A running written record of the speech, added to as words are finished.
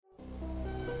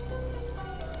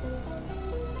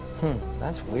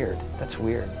That's weird. That's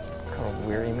weird. Kind of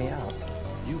weirding me out.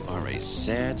 You are a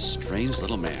sad, strange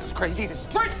little man. It's crazy. This is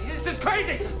crazy. This is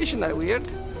crazy. Isn't that weird?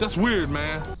 That's weird,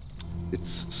 man.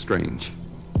 It's strange.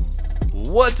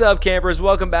 What's up, campers?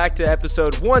 Welcome back to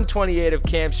episode 128 of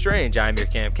Camp Strange. I'm your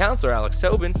camp counselor, Alex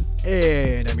Tobin.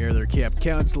 And I'm your other camp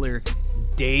counselor,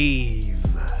 Dave.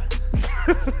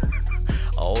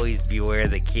 Always beware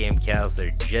the camp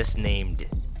counselor just named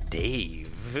Dave.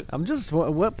 I'm just,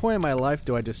 at what point in my life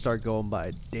do I just start going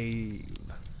by Dave?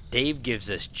 Dave gives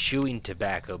us chewing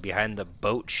tobacco behind the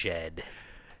boat shed.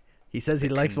 He says he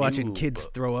likes watching kids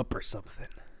boat. throw up or something.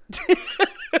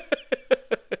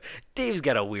 Dave's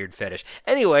got a weird fetish.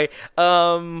 Anyway,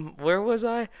 where was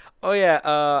I? Oh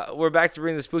yeah, we're back to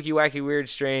bring the spooky, wacky, weird,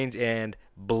 strange, and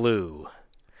blue.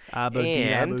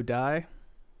 Abu die.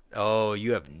 Oh,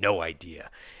 you have no idea.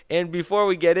 And before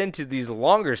we get into these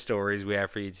longer stories we have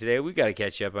for you today, we got to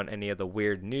catch you up on any of the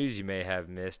weird news you may have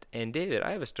missed. And David,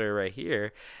 I have a story right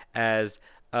here. As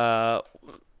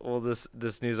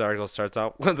this news article starts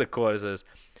off with the quote. It says,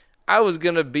 "I was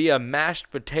gonna be a mashed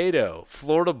potato.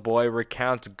 Florida boy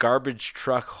recounts garbage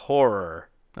truck horror."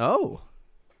 Oh,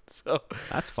 so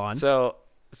that's fun. So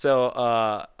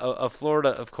Florida,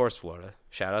 of course, Florida.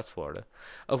 Shout out to Florida.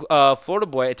 A Florida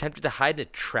boy attempted to hide in a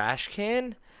trash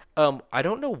can. I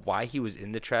don't know why he was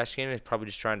in the trash can. He's probably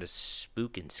just trying to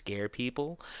spook and scare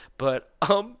people. But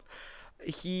while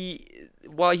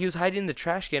he was hiding in the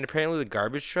trash can, apparently the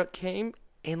garbage truck came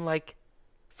and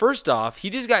first off, he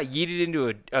just got yeeted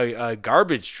into a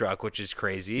garbage truck, which is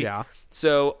crazy. Yeah.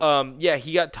 So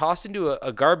he got tossed into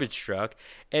a garbage truck,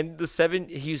 and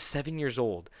he was 7 years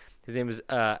old. His name was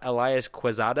Elias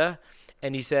Quezada.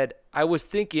 And he said, "I was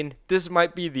thinking this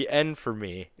might be the end for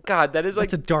me." God, that is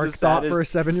that's a dark thought for a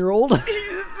 7-year-old.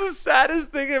 It's the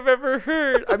saddest thing I've ever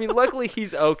heard. I mean, luckily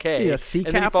he's okay. A sea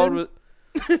captain?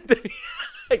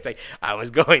 He's like, "I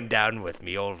was going down with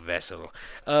me old vessel."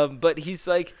 But he's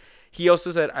like, he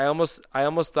also said, I almost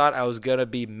thought I was gonna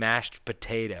be mashed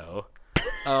potato."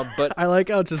 But I like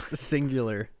how it's just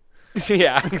singular.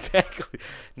 Yeah, exactly.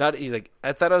 He's like,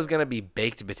 "I thought I was gonna be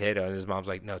baked potato," and his mom's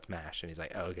like, "No, it's mashed," and he's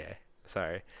like, "Oh, okay.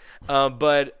 Sorry."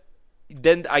 But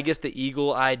then I guess the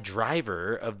eagle-eyed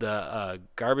driver of the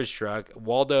garbage truck,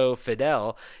 Waldo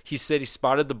Fidel, he said he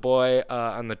spotted the boy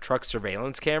on the truck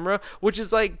surveillance camera, which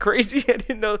is crazy. I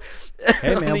didn't know.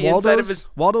 Hey man,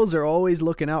 Waldos are always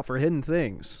looking out for hidden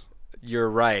things. You're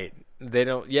right. They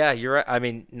don't. Yeah, you're right. I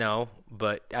mean, no,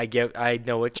 but I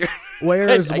know what you're.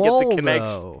 Where's I Waldo? Get the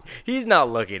connection. He's not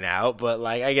looking out, but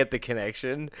I get the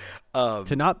connection.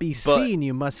 To not be seen,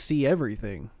 you must see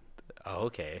everything. Oh,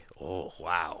 okay. Oh,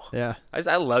 wow. Yeah.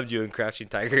 I loved you in Crouching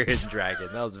Tiger, Hidden Dragon.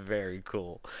 That was very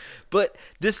cool. But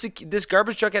this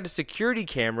garbage truck had a security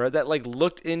camera that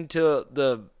looked into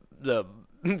the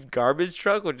garbage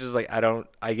truck, which is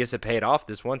I guess it paid off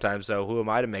this one time. So who am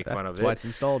I to make fun of it? That's why it's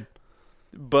installed.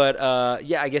 But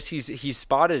I guess he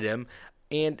spotted him,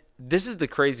 and this is the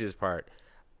craziest part.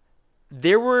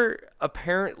 There were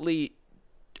apparently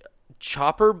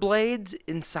chopper blades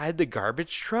inside the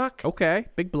garbage truck. Okay,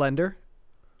 big blender.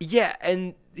 Yeah,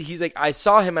 and he's like, "I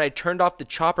saw him and I turned off the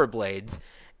chopper blades,"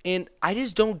 and I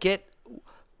just don't get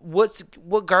what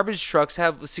garbage trucks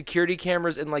have security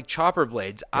cameras and chopper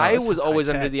blades. Yeah, I was always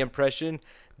under the impression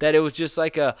that it was just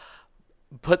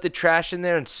put the trash in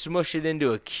there and smush it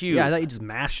into a cube. Yeah, I thought you just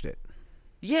mashed it.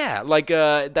 Yeah,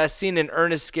 that scene in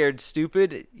Ernest Scared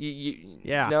Stupid.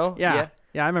 Yeah. No? Yeah.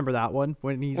 Yeah, I remember that one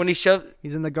when he's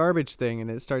in the garbage thing and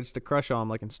it starts to crush on him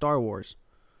like in Star Wars.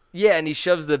 Yeah, and he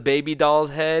shoves the baby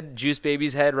doll's head, Juice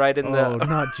Baby's head, right in the. Oh,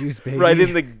 not Juice Baby. right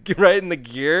in the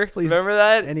gear. Please, remember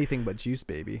that? Anything but Juice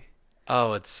Baby.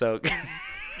 Oh, it's so good.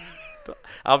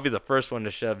 I'll be the first one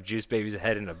to shove Juice Baby's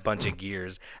head in a bunch of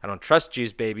gears. I don't trust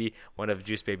Juice Baby. One of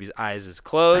Juice Baby's eyes is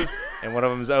closed and one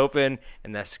of them is open,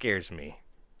 and that scares me.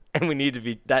 And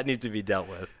that needs to be dealt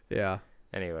with. Yeah.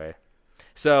 Anyway.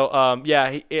 So,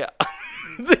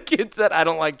 the kid said, "I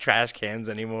don't like trash cans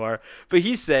anymore," but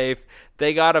he's safe.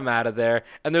 They got him out of there.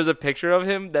 And there's a picture of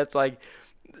him that's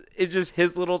it's just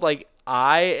his little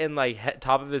eye and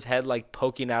top of his head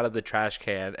poking out of the trash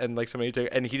can. And somebody took,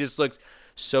 and he just looks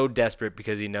so desperate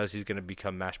because he knows he's going to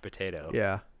become mashed potato.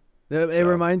 Yeah. It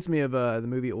reminds me of the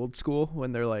movie Old School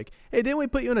when they're like, "Hey, didn't we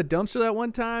put you in a dumpster that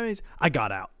one time?" I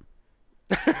got out.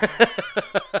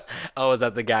 Oh, is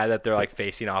that the guy that they're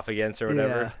facing off against or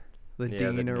whatever? Yeah, the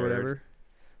dean or whatever.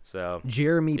 So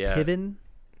Jeremy Piven.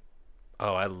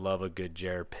 Oh, I love a good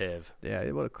Jer Piv. Yeah,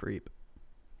 what a creep.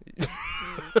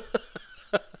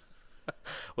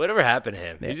 Whatever happened to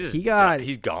him? Yeah,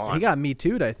 He's gone. He got Me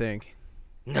Too'd, I think.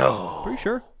 No, pretty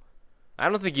sure. I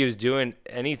don't think he was doing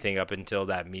anything up until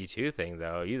that Me Too thing,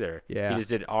 though, either. Yeah. He just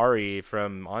did Ari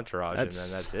from Entourage, and then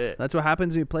that's it. That's what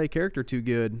happens when you play a character too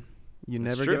good. You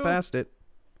never get past it.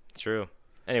 It's true.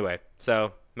 Anyway,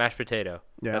 so mashed potato.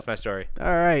 Yeah. That's my story. All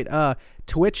right.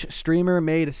 Twitch streamer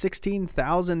made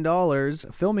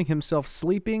 $16,000 filming himself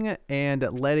sleeping and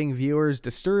letting viewers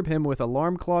disturb him with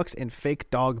alarm clocks and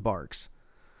fake dog barks.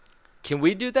 Can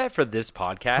we do that for this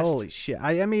podcast? Holy shit.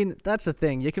 I mean, that's the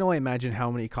thing. You can only imagine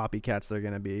how many copycats there are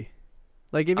going to be.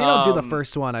 Like, if you don't do the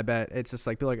first one, I bet it's just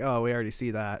like, be like, oh, we already see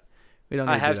that. We don't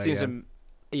need to do that again.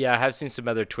 I have seen some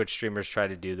other Twitch streamers try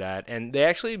to do that, and they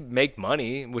actually make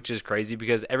money, which is crazy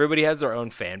because everybody has their own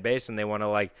fan base and they want to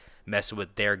like mess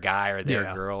with their guy or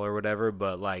their girl or whatever.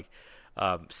 But like,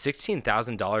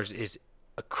 $16,000 is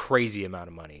a crazy amount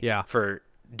of money. Yeah. For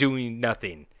doing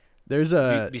nothing.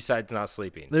 Besides not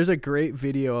sleeping. There's a great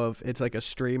video of, it's like a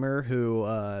streamer who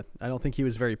I don't think he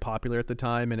was very popular at the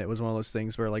time, and it was one of those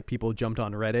things where like people jumped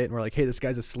on Reddit and were like, hey, this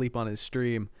guy's asleep on his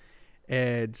stream.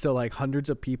 And so like hundreds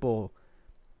of people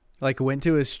like went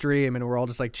to his stream and we're all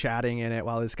just like chatting in it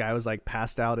while this guy was like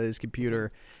passed out at his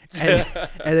computer. And,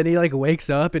 and then he like wakes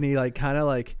up and he like kind of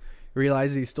like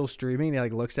realizes he's still streaming, and he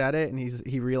like looks at it and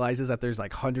he realizes that there's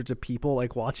like hundreds of people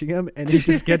like watching him, and he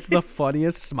just gets the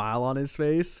funniest smile on his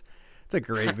face. It's a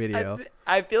great video.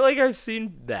 I feel like I've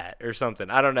seen that or something.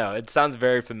 I don't know. It sounds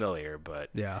very familiar, but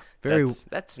yeah,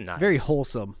 that's nice. Very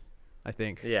wholesome, I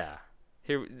think. Yeah.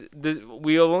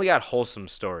 We only got wholesome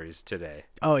stories today.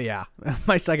 Oh yeah,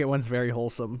 my second one's very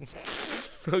wholesome.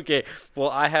 Okay, well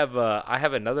I have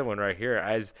another one right here.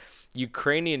 As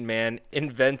Ukrainian man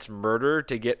invents murder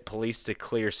to get police to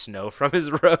clear snow from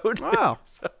his road. Wow.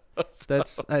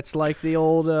 That's like the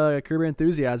old Curb Your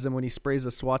Enthusiasm when he sprays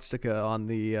a swastika on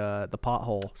the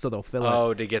pothole so they'll fill it.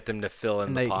 Oh, to get them to fill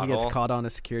in the pothole. He gets caught on a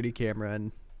security camera,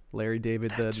 and Larry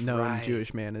David, That's the known right.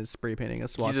 Jewish man, is spray painting a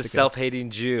swastika. He's a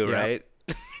self-hating Jew, Yeah. right?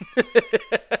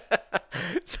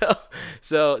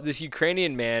 So this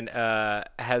Ukrainian man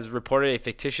has reported a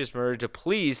fictitious murder to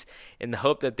police in the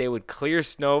hope that they would clear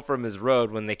snow from his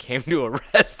road when they came to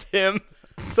arrest him.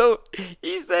 So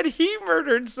he said he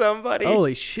murdered somebody.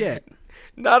 Holy shit.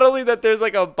 Not only that there's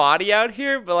like a body out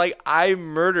here, but like I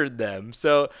murdered them.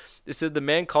 So they said the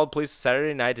man called police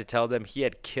Saturday night to tell them he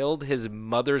had killed his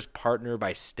mother's partner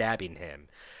by stabbing him.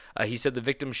 He said the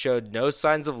victim showed no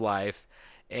signs of life,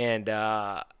 and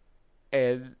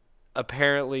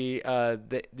apparently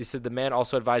they said the man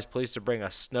also advised police to bring a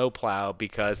snowplow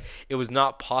because it was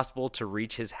not possible to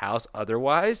reach his house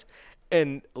otherwise.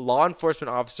 And law enforcement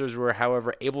officers were,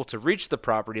 however, able to reach the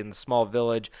property in the small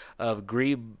village of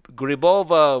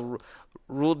Gribova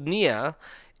Rudnia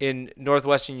in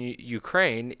northwestern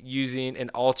Ukraine using an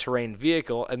all-terrain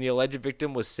vehicle, and the alleged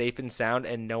victim was safe and sound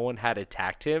and no one had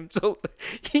attacked him. So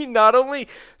he not only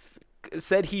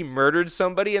said he murdered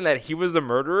somebody and that he was the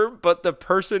murderer, but the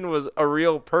person was a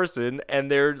real person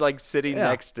and they're like sitting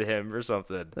next to him or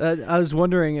something. I was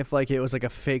wondering if like it was like a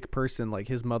fake person, like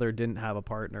his mother didn't have a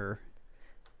partner.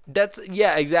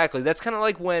 Yeah, exactly. That's kind of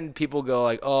like when people go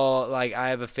like, oh, like I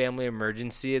have a family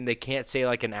emergency, and they can't say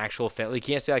like an actual family. You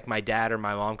can't say like my dad or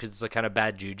my mom because it's like kind of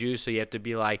bad juju. So you have to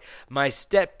be like my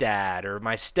stepdad or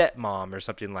my stepmom or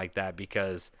something like that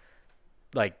because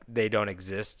like they don't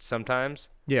exist sometimes.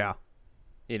 Yeah.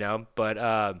 You know,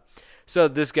 but so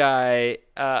this guy,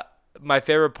 my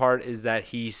favorite part is that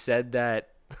he said that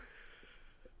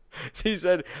he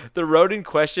said the road in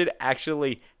question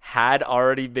actually had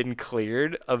already been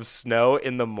cleared of snow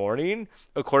in the morning,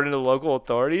 according to local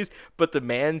authorities, but the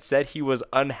man said he was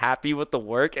unhappy with the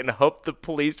work and hoped the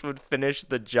police would finish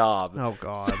the job. Oh,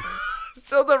 God.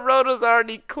 So the road was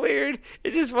already cleared.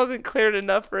 It just wasn't cleared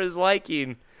enough for his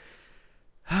liking.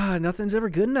 Nothing's ever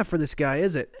good enough for this guy,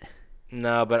 is it?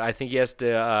 No, but I think he has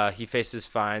to. He faces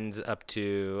fines up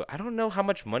to, I don't know how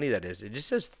much money that is. It just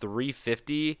says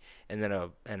 $350 and then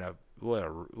what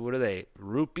are they,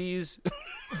 rupees?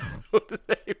 What do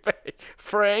they pay?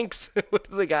 Francs? What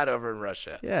do they got over in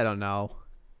Russia? Yeah, I don't know.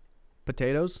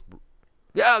 Potatoes?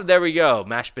 Yeah, there we go.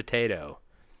 Mashed potato.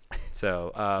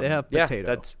 So they have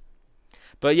potato.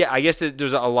 But yeah, I guess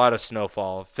there's a lot of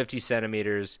snowfall, 50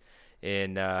 centimeters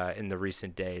in the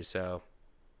recent days. So.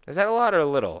 Is that a lot or a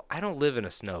little? I don't live in a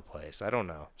snow place. I don't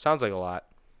know. Sounds like a lot.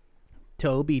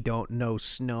 Toby don't know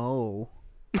snow.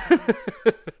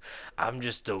 I'm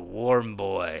just a warm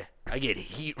boy. I get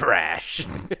heat rash.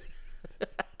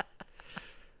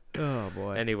 Oh,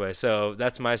 boy. Anyway, so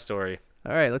that's my story.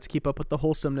 All right, let's keep up with the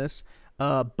wholesomeness.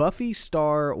 Buffy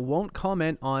star won't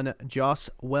comment on Joss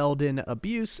Whedon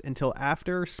abuse until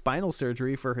after spinal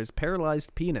surgery for his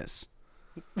paralyzed penis.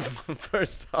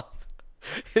 First off,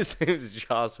 his name's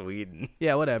Joss Whedon.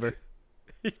 Yeah, whatever.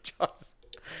 Joss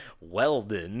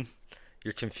Weldon.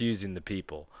 You're confusing the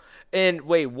people. And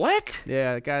wait, what?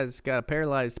 Yeah, the guy's got a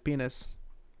paralyzed penis.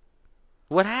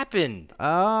 What happened?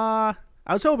 I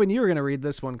was hoping you were going to read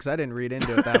this one because I didn't read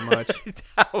into it that much.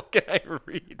 How can I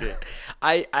read it?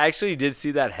 I actually did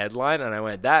see that headline, and I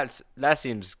went, that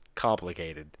seems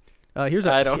complicated. Here's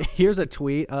a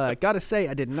tweet. Gotta say,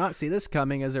 I did not see this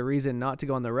coming as a reason not to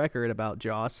go on the record about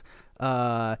Joss.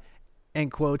 And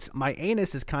quotes, my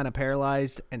anus is kind of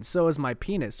paralyzed, and so is my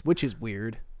penis, which is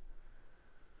weird.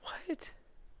 What?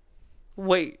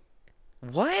 Wait,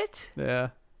 what? Yeah.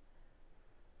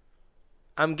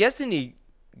 I'm guessing he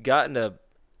got in a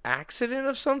accident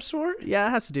of some sort? Yeah, it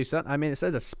has to do something. I mean, it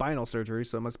says a spinal surgery,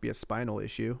 so it must be a spinal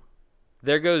issue.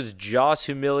 There goes Joss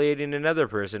humiliating another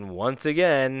person once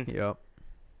again. Yep.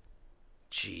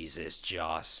 Jesus,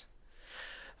 Joss.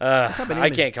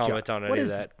 I can't comment on any of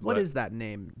that. What is that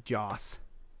name, Joss?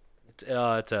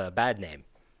 It's a bad name.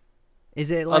 Is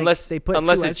it like unless they put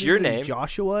unless two it's S's your in name,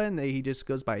 Joshua, and he just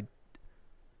goes by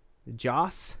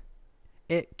Joss?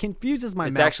 It confuses my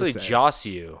mouth. It's actually to say.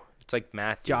 Jossu. It's like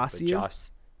Matthew. Jossu?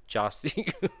 Jossu.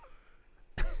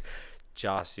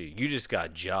 Jossu. You just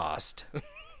got jossed.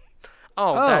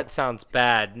 Oh, that sounds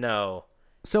bad. No.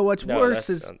 So what's worse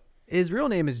is his real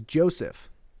name is Joseph.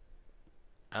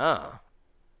 Ah.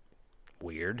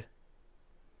 Weird.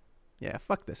 Yeah,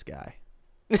 fuck this guy.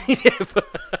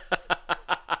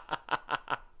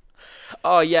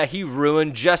 Oh, yeah, he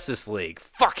ruined Justice League.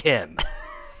 Fuck him.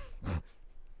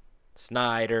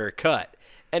 Snyder cut.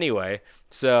 Anyway,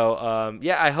 so,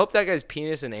 yeah, I hope that guy's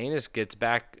penis and anus gets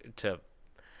back to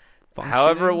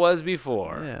however it was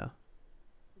before.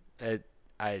 Yeah.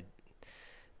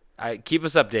 I keep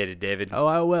us updated, David. Oh,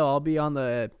 I will. I'll be on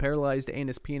the paralyzed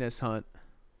anus penis hunt.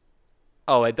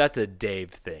 Oh, that's a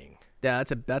Dave thing. Yeah,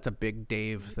 that's a big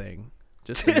Dave thing.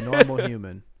 Just a normal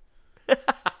human.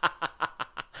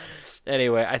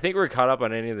 Anyway, I think we're caught up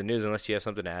on any of the news unless you have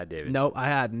something to add, David. Nope, I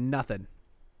had nothing.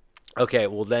 Okay,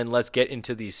 well then let's get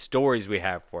into these stories we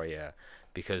have for you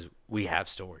because we have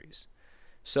stories.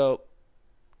 So,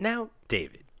 now,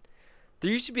 David, there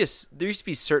used to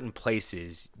be certain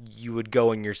places you would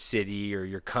go in your city or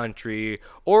your country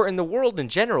or in the world in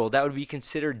general that would be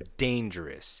considered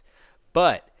dangerous.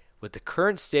 But with the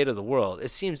current state of the world, it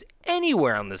seems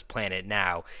anywhere on this planet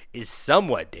now is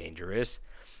somewhat dangerous.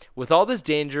 With all this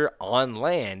danger on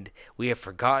land, we have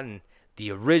forgotten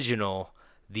the original,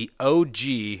 the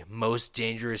OG, most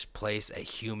dangerous place a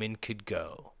human could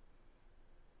go.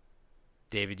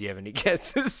 David, do you have any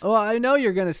guesses? Well, I know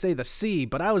you're going to say the sea,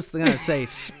 but I was going to say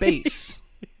space.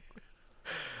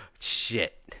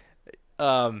 Shit.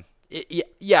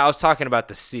 Yeah, I was talking about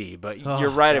the sea, but you're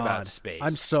right about space.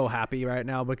 I'm so happy right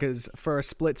now because for a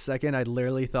split second, I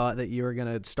literally thought that you were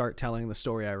going to start telling the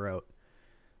story I wrote.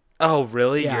 Oh,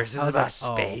 really? Yeah, Yours is about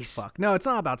space? Oh, fuck. No, it's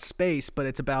not about space, but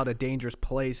it's about a dangerous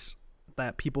place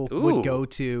that people would go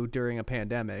to during a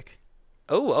pandemic.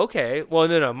 Oh, okay. Well,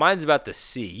 no. Mine's about the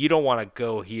sea. You don't want to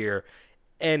go here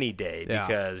any day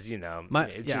because,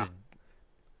 it's just...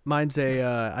 Mine's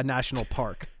a national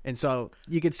park, and so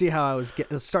you could see how I was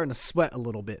starting to sweat a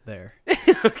little bit there.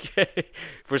 Okay.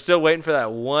 We're still waiting for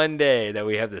that one day that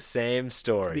we have the same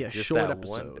story. It'll be a just short that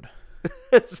episode.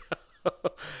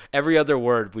 Every other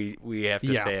word we have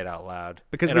to say it out loud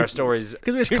because our stories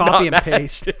because we just copy and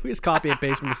paste. We just copy and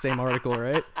paste from the same article,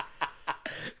 right?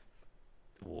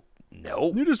 Well,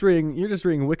 no. You're just reading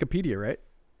Wikipedia, right?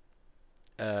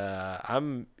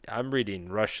 I'm reading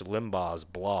Rush Limbaugh's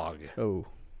blog. Oh,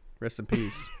 rest in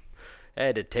peace. I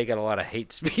had to take out a lot of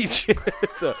hate speech.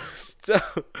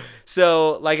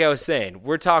 So like I was saying,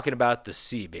 we're talking about the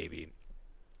sea, baby.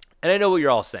 And I know what you're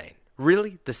all saying.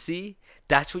 Really? The sea?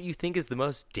 That's what you think is the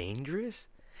most dangerous?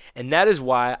 And that is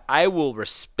why I will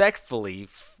respectfully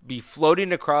be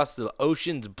floating across the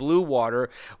ocean's blue water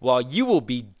while you will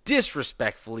be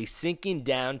disrespectfully sinking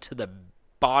down to the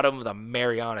bottom of the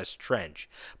Marianas Trench.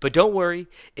 But don't worry,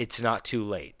 it's not too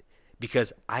late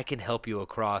because I can help you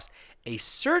across a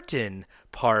certain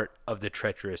part of the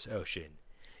treacherous ocean.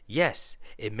 Yes,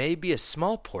 it may be a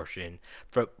small portion,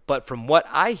 but from what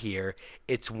I hear,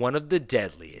 it's one of the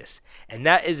deadliest. And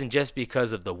that isn't just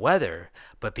because of the weather,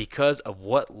 but because of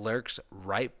what lurks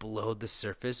right below the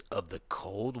surface of the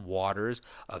cold waters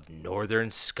of northern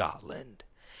Scotland.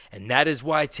 And that is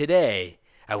why today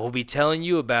I will be telling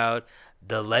you about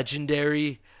the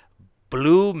legendary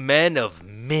Blue Men of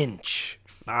Minch.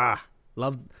 Ah,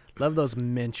 love those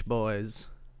Minch boys.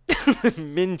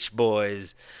 Minch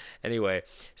boys. Anyway,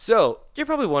 so you're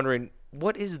probably wondering,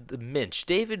 what is the Minch?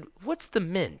 David, what's the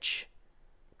Minch?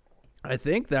 I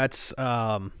think that's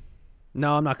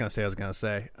No, I'm not gonna say. I was gonna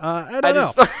say. I don't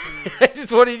know. I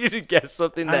just wanted you to guess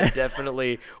something that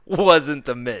definitely wasn't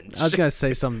the Minch. I was gonna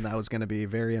say something that was gonna be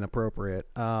very inappropriate.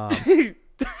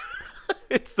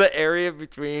 It's the area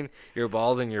between your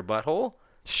balls and your butthole.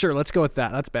 Sure, let's go with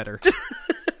that. That's better.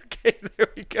 Okay, there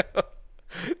we go.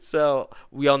 So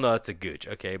we all know it's a gooch,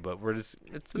 okay? But it's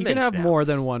the Minch. You can have now. more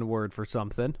than one word for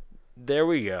something. There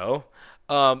we go.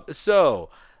 So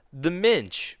the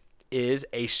Minch is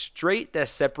a strait that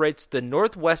separates the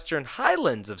northwestern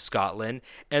highlands of Scotland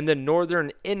and the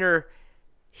northern inner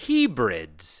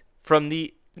Hebrides from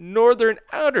the northern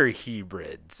outer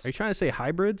Hebrides. Are you trying to say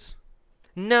hybrids?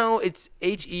 No, it's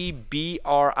Hebrides.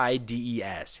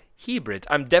 Hebrides.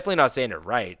 I'm definitely not saying it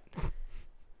right.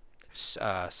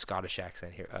 Scottish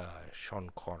accent here.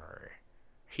 Sean Connery.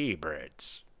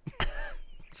 Hebrides.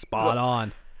 Spot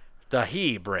on. The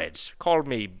Hebrides. Call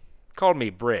me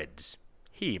Brids.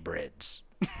 Hebrides.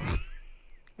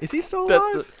 Is he still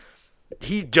alive?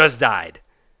 He just died.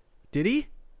 Did he?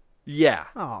 Yeah.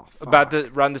 Oh, fuck.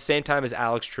 Around the same time as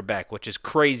Alex Trebek, which is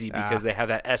crazy because they have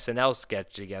that SNL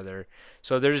sketch together.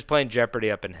 So they're just playing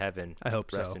Jeopardy up in heaven. I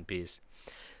hope Rest so. in peace.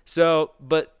 So,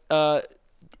 but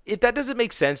if that doesn't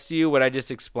make sense to you, what I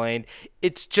just explained,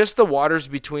 it's just the waters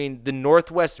between the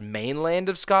northwest mainland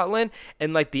of Scotland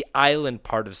and like the island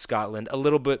part of Scotland, a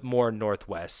little bit more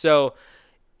northwest. So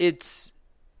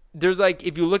there's like,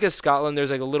 if you look at Scotland,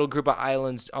 there's like a little group of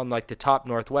islands on like the top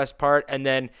northwest part, and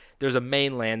then there's a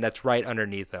mainland that's right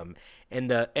underneath them. And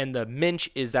the Minch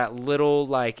is that little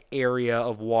like area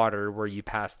of water where you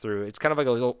pass through. It's kind of like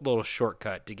a little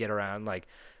shortcut to get around like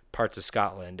parts of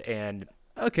Scotland. And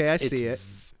Okay, I see it.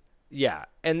 yeah,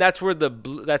 and that's where the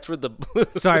blue.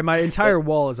 Sorry, my entire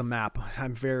wall is a map.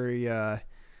 I'm very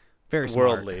smart.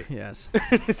 Worldly. Yes.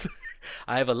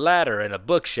 I have a ladder and a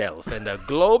bookshelf and a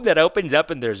globe that opens up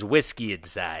and there's whiskey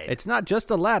inside. It's not just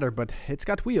a ladder, but it's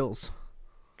got wheels.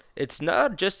 It's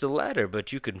not just a ladder,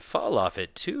 but you can fall off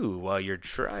it too while you're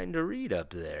trying to read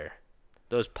up there.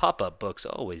 Those pop-up books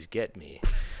always get me.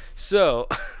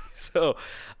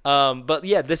 But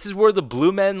yeah, this is where the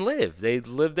Blue Men live. They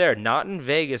live there, not in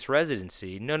Vegas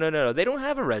residency. No. They don't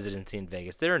have a residency in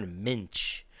Vegas. They're in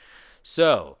Minch.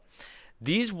 So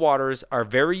these waters are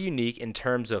very unique in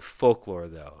terms of folklore,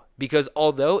 though, because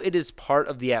although it is part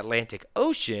of the Atlantic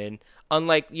Ocean,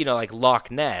 unlike, like Loch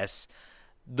Ness,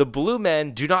 the Blue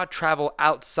Men do not travel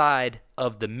outside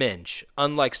of the Minch.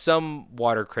 Unlike some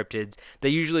water cryptids, they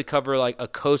usually cover like a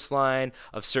coastline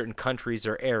of certain countries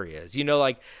or areas.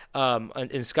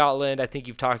 In Scotland, I think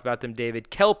you've talked about them, David,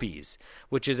 Kelpies,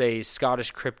 which is a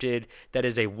Scottish cryptid that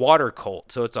is a water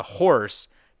colt. So it's a horse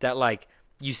that like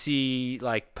you see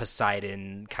like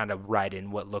Poseidon kind of riding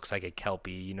what looks like a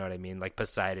Kelpie, you know what I mean? Like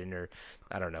Poseidon or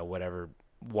I don't know, whatever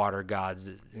water gods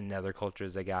in other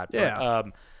cultures they got. Yeah.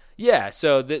 But,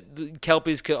 so the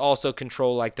Kelpies could also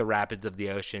control like the rapids of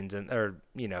the oceans or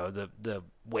the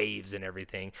waves and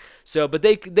everything. So, but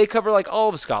they cover like all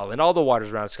of Scotland, all the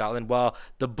waters around Scotland, while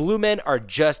the Blue Men are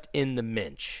just in the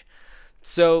Minch.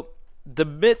 So the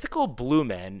mythical Blue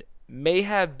Men may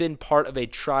have been part of a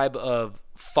tribe of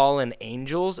fallen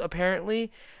angels,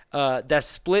 apparently, that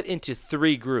split into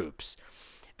three groups.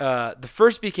 The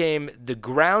first became the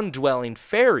ground-dwelling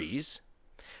fairies.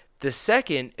 The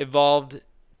second evolved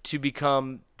to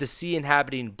become the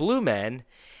sea-inhabiting Blue Men,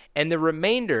 and the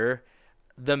remainder,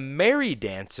 the merry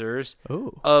dancers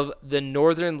of the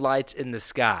northern lights in the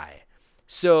sky.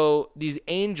 So these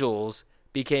angels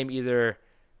became either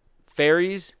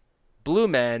fairies, Blue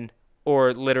Men,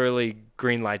 or literally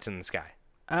green lights in the sky.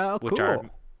 Oh,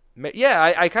 cool.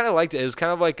 I kind of liked it. It was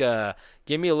kind of like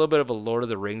gave me a little bit of a Lord of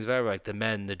the Rings vibe, like the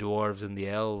men, the dwarves, and the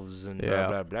elves, and blah,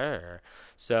 blah, blah.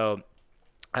 So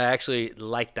I actually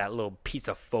like that little piece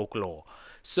of folklore.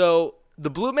 So the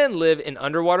Blue Men live in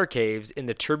underwater caves in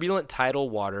the turbulent tidal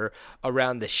water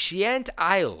around the Shiant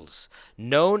Isles,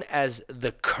 known as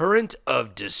the Current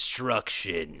of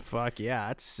Destruction. Fuck yeah,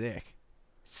 that's sick.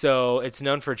 So it's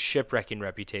known for its shipwrecking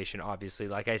reputation, obviously.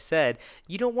 Like I said,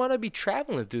 you don't want to be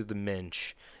traveling through the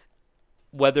Minch,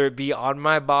 whether it be on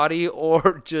my body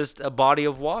or just a body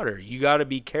of water. You got to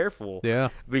be careful. Yeah.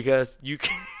 Because you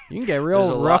can get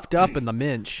real roughed up in the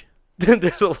Minch.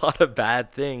 There's a lot of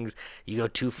bad things. You go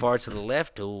too far to the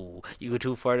left, you go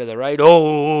too far to the right,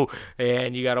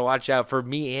 and you got to watch out for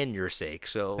me and your sake.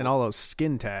 So and all those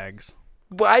skin tags.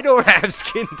 But I don't have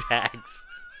skin tags.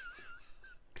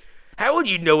 How would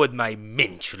you know what my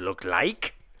Minch looked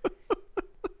like?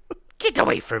 Get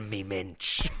away from me,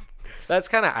 Minch. That's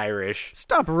kind of Irish.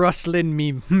 Stop rustling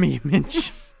me,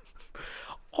 Minch.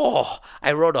 Oh,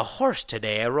 I rode a horse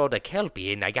today. I rode a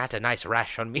Kelpie, and I got a nice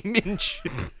rash on me, Minch.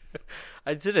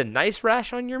 Is it a nice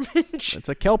rash on your minch? It's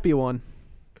a kelpie one.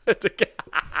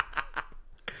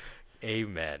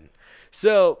 Amen.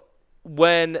 So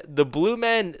when the blue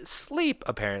men sleep,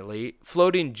 apparently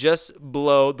floating just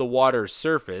below the water's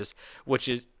surface, which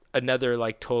is another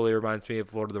like totally reminds me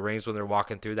of Lord of the Rings when they're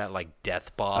walking through that like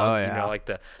death bog, Oh, yeah. like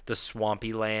the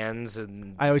swampy lands.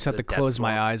 And I always have the to close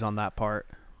swamp. my eyes on that part.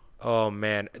 Oh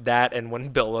man, that and when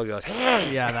Bilbo goes,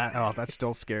 Yeah, that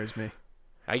still scares me.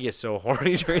 I get so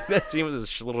horny during that scene with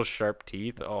his little sharp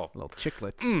teeth. Oh, Little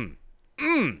chiclets.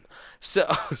 So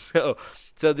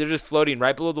they're just floating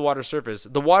right below the water surface.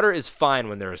 The water is fine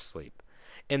when they're asleep,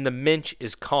 and the minch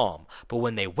is calm. But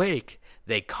when they wake,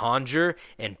 they conjure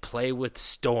and play with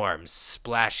storms,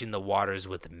 splashing the waters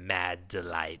with mad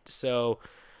delight. So,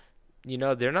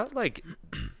 they're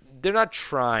not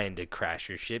trying to crash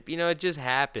your ship. It just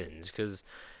happens because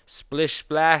splish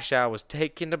splash, I was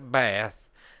taking a bath,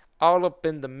 all up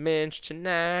in the minch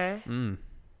tonight.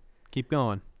 Keep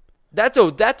going. That's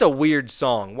a weird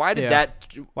song. Why did an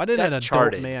adult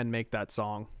charted? man make that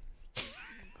song?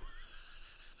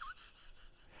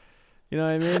 You know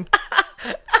what I mean?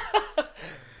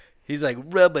 He's like,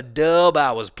 rub-a-dub,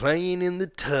 I was playing in the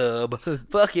tub,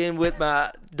 fucking with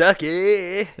my ducky.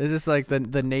 It's just like the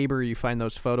neighbor you find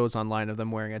those photos online of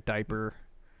them wearing a diaper.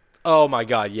 Oh my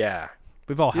god, yeah.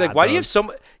 We've all You're had like, why do you have those. so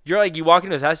much? You're like, you walk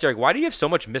into his house, you're like, why do you have so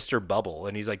much Mr. Bubble?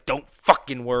 And he's like, don't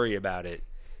fucking worry about it.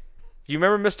 Do you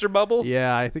remember Mr. Bubble?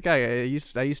 Yeah, I think I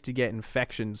used to get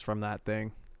infections from that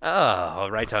thing. Oh,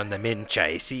 right on the minch,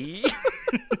 I see.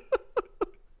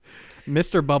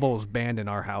 Mr. Bubble is banned in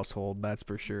our household, that's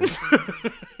for sure.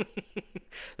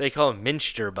 They call him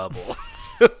Minster Bubble.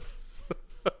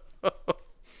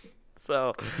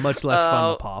 So Much less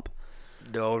fun to pop.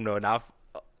 No, not.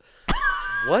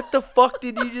 What the fuck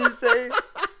did you just say?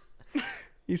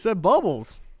 You said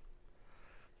bubbles.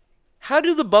 How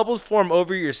do the bubbles form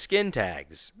over your skin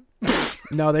tags?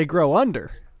 No, they grow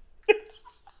under.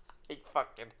 I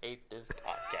fucking hate this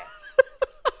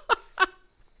podcast.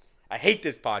 I hate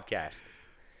this podcast.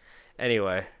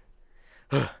 Anyway.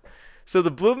 So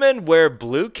the blue men wear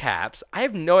blue caps. I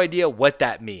have no idea what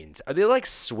that means. Are they like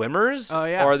swimmers? Oh,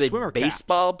 yeah, Or are they swimmer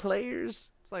baseball players?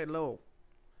 It's like low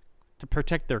to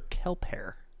protect their kelp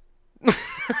hair.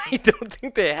 I don't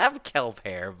think they have kelp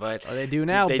hair, but Oh, they do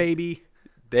now, baby.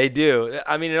 They do.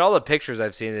 I mean, in all the pictures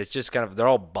I've seen, it's just kind of they're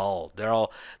all bald. They're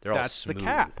all That's smooth. the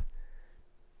cap.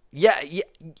 Yeah,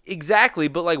 exactly.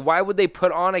 But like, why would they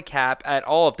put on a cap at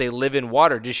all if they live in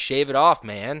water? Just shave it off,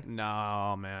 man.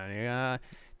 No, man. Yeah.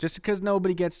 Just because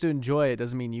nobody gets to enjoy it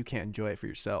doesn't mean you can't enjoy it for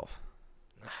yourself.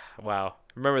 Wow.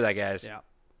 Remember that, guys. Yeah.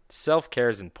 Self-care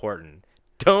is important.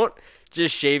 Don't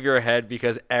just shave your head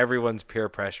because everyone's peer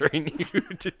pressuring you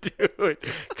to do it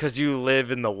because you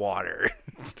live in the water.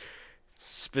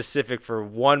 Specific for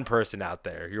one person out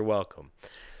there. You're welcome.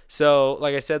 So,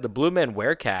 like I said, the blue men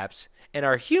wear caps and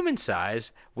are human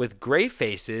size with gray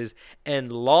faces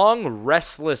and long,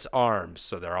 restless arms.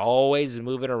 So they're always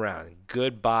moving around.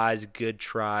 Good buys, good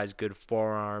tries, good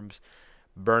forearms,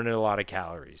 burning a lot of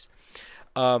calories.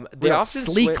 They Real often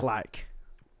sleek like.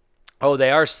 Oh,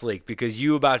 they are sleek because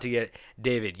you about to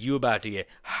get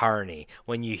harny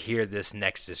when you hear this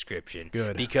next description.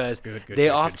 Good. Because Good, they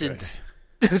often.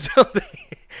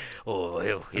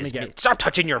 Stop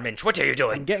touching your minch. What are you I'm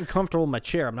doing? getting comfortable in my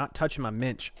chair. I'm not touching my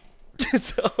minch.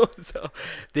 so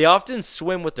they often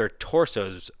swim with their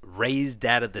torsos raised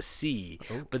out of the sea,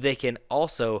 but they can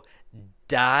also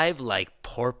dive like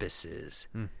porpoises.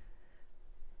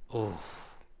 Oh.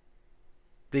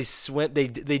 They swim.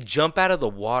 They jump out of the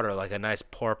water like a nice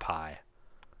porpie.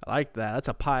 I like that. That's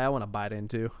a pie I want to bite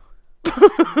into.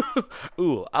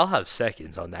 Ooh, I'll have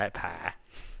seconds on that pie.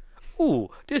 Ooh,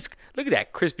 look at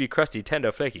that crispy, crusty,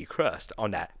 tender, flaky crust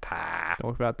on that pie.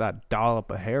 What about that dollop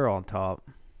of hair on top?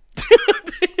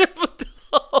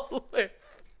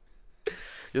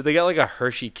 They got like a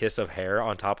Hershey kiss of hair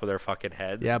on top of their fucking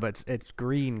heads. Yeah, but it's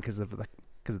green because of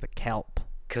the kelp.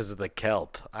 Because of the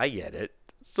kelp. I get it.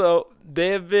 So they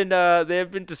have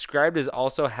been described as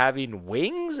also having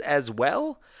wings as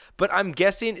well, but I'm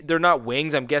guessing they're not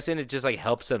wings. I'm guessing it just like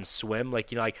helps them swim,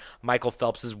 like like Michael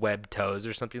Phelps's webbed toes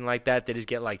or something like that. They just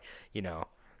get like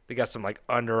they got some like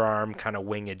underarm kind of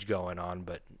wingage going on,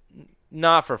 but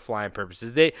not for flying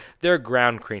purposes. They're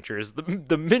ground creatures.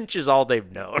 The minch is all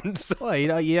they've known. So. Well,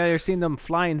 you ever seen them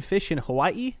flying fish in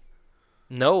Hawaii?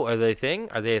 No, are they a thing?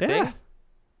 Are they a thing?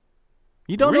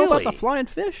 You don't know about Really? the flying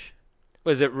fish?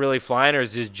 Was it really flying or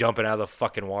is it just jumping out of the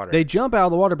fucking water? They jump out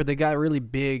of the water, but they got really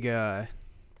big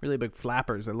really big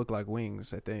flappers that look like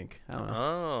wings, I think. I don't know.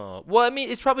 Oh. Well, I mean,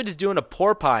 it's probably just doing a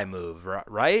porpoise move,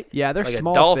 right? Yeah, they're like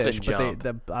small a dolphin fish, jump.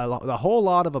 but the whole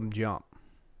lot of them jump.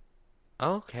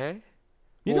 Okay.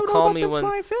 You Well, don't know call about me the when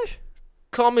flying fish?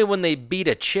 call me when they beat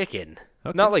a chicken.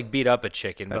 Okay. Not like beat up a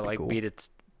chicken, That'd but be like cool.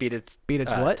 beat its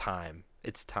what? time.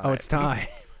 It's time. Oh, it's time.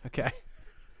 Okay.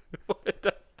 What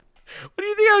do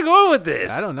you think I'm going with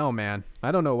this? I don't know, man.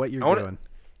 I don't know what you're doing.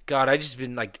 God,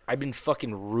 I've been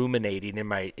fucking ruminating in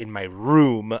my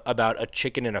room about a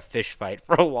chicken and a fish fight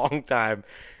for a long time.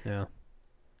 Yeah.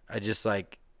 I just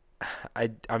like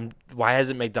I'm why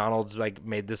hasn't McDonald's like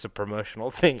made this a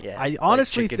promotional thing yet? I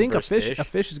honestly chicken think a versus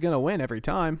fish is gonna win every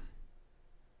time.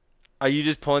 Are you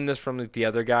just pulling this from like the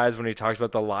other guys when he talks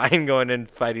about the lion going and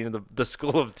fighting the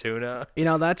school of tuna? You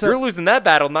know, You're losing that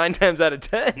battle 9 times out of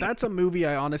 10. That's a movie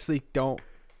I honestly don't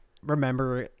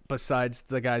remember besides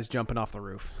the guys jumping off the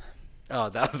roof. Oh,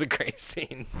 that was a great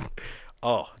scene.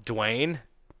 Oh, Dwayne?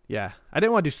 Yeah. I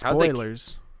didn't want to do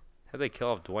spoilers. How'd they kill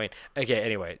off Dwayne? Okay,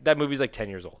 anyway, that movie's like 10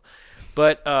 years old.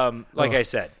 But I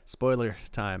said. Spoiler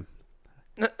time.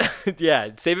 Yeah,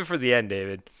 save it for the end,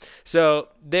 David. So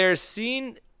they're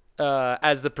seen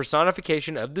as the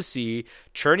personification of the sea,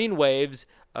 churning waves,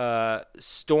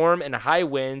 storm, and high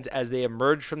winds as they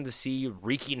emerge from the sea,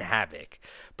 wreaking havoc.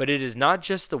 But it is not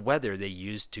just the weather they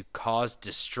use to cause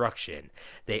destruction.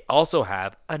 They also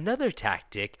have another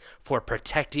tactic for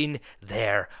protecting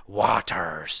their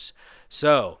waters.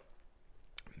 So,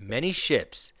 many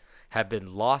ships have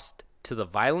been lost to the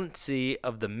violent sea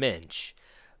of the Minch,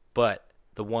 but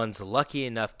the ones lucky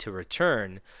enough to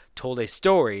return told a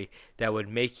story that would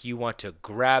make you want to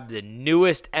grab the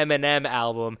newest Eminem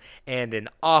album and an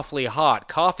awfully hot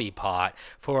coffee pot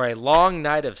for a long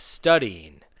night of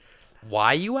studying.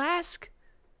 Why, you ask?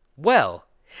 Well,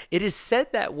 it is said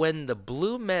that when the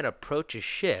Blue Men approach a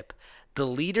ship, the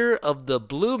leader of the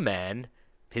Blue Men,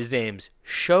 his name's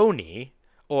Shoney,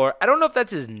 or I don't know if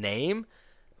that's his name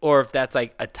or if that's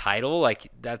like a title, like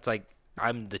that's like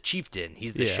I'm the chieftain,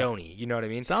 he's the Shoney, you know what I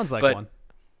mean? Sounds like one.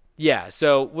 Yeah,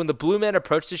 so when the Blue Men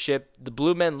approach the ship, the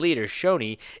Blue Men leader,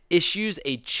 Shoney, issues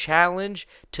a challenge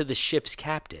to the ship's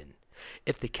captain.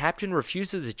 If the captain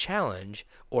refuses the challenge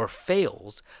or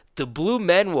fails, the Blue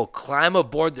Men will climb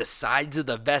aboard the sides of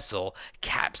the vessel,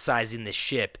 capsizing the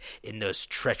ship in those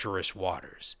treacherous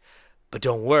waters. But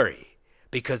don't worry,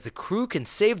 because the crew can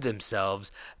save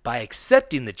themselves by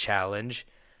accepting the challenge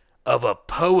of a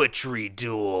poetry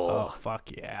duel. Oh, fuck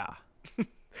yeah.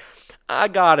 I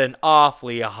got an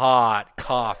awfully hot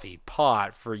coffee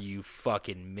pot for you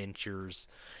fucking minchers.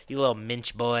 You little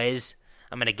minch boys.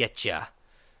 I'm gonna get ya.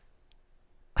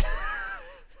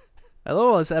 I love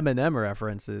all this Eminem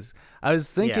references. I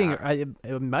was thinking, Yeah.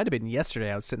 it might have been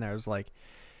yesterday, I was sitting there, I was like,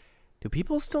 do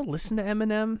people still listen to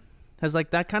Eminem? Has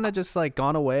like that kind of just like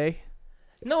gone away?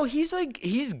 No, he's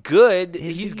good.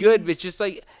 Is he? Good, but just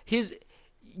like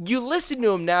you listen to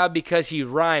him now because he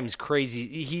rhymes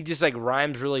crazy. He just like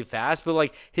rhymes really fast, but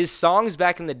like his songs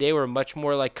back in the day were much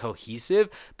more like cohesive,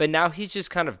 but now he's just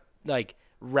kind of like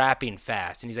rapping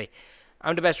fast and he's like,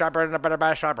 I'm the best rapper, I'm the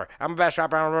best rapper. I'm the best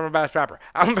rapper, I'm the best rapper.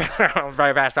 I'm a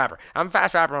very fast rapper. I'm a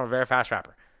fast rapper, I'm a very fast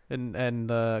rapper. And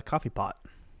the coffee pot.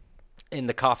 In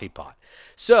the coffee pot.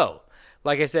 So,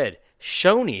 like I said,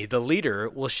 Shoney, the leader,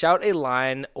 will shout a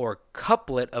line or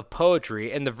couplet of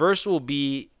poetry, and the verse will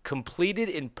be completed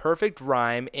in perfect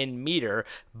rhyme and meter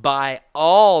by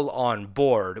all on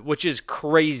board, which is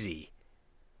crazy.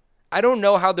 I don't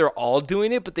know how they're all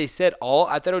doing it, but they said all.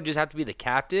 I thought it would just have to be the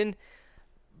captain,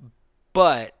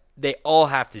 but they all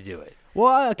have to do it.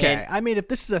 Well, okay. And- I mean, if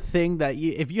this is a thing that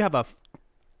if you have a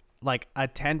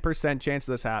 10% chance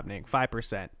of this happening,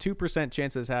 5%, 2%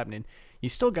 chance of this happening, you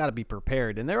still got to be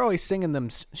prepared. And they're always singing them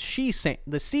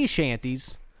the sea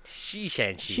shanties. She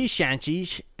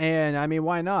shanties. And I mean,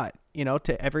 why not? You know,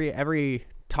 to every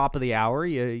top of the hour,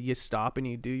 you stop and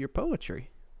you do your poetry.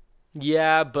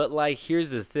 Yeah, but like, here's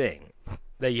the thing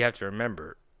that you have to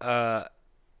remember.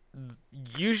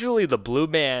 Usually the Blue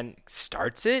Man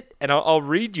starts it, and I'll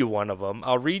read you one of them.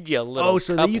 I'll read you a little. Oh,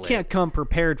 so that you couplet. can't come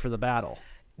prepared for the battle.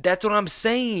 That's what I'm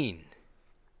saying.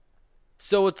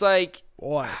 So it's like,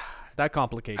 Boy, that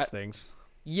complicates things.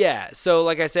 yeah. So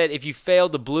like I said, if you fail,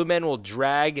 the Blue Men will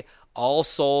drag all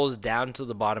souls down to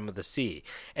the bottom of the sea.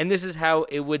 And this is how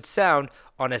it would sound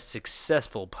on a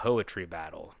successful poetry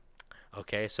battle.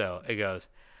 Okay, so it goes,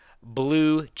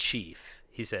 Blue Chief,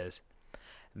 he says,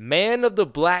 Man of the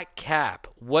black cap,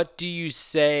 what do you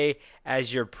say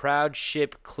as your proud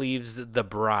ship cleaves the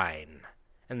brine?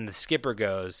 And the skipper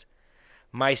goes,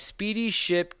 My speedy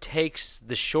ship takes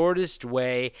the shortest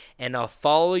way, and I'll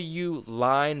follow you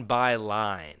line by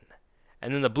line.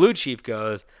 And then the blue chief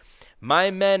goes,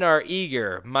 my men are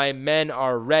eager, my men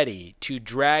are ready to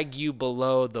drag you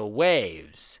below the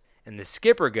waves. And the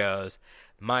skipper goes,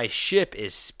 my ship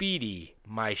is speedy,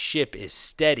 my ship is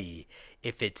steady.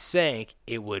 If it sank,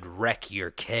 it would wreck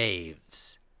your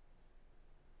caves.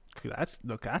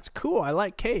 That's cool. I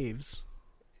like caves.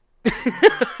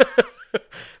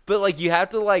 But like you have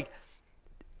to like,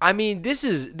 I mean, this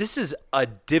is a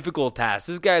difficult task.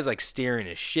 This guy's like steering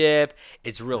a ship.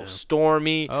 It's real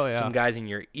stormy. Oh, yeah. Some guys in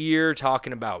your ear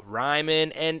talking about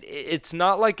rhyming, and it's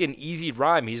not like an easy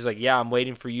rhyme. He's like, yeah, I'm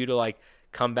waiting for you to like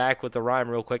come back with the rhyme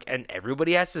real quick, and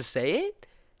everybody has to say it.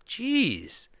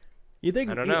 Jeez. You think?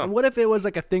 I don't know. What if it was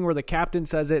like a thing where the captain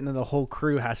says it and then the whole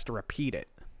crew has to repeat it?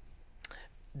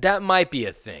 That might be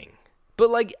a thing.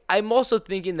 But like, I'm also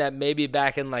thinking that maybe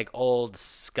back in like old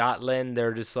Scotland,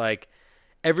 they're just like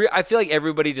I feel like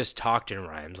everybody just talked in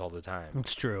rhymes all the time.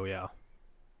 It's true, yeah.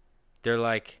 They're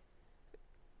like,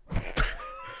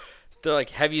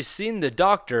 have you seen the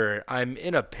doctor? I'm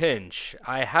in a pinch.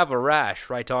 I have a rash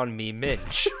right on me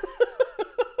minch.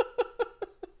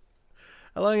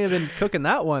 How long have you been cooking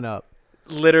that one up?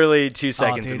 Literally 2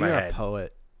 seconds dude, in my you're head. a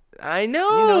poet. I know.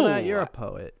 You know that? You're a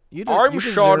poet. You Sean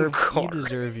deserve, Corr. you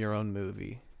deserve your own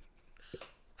movie.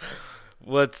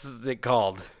 What's it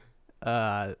called?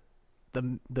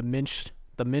 The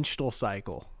minstrel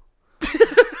cycle.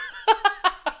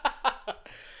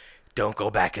 Don't go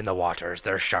back in the waters.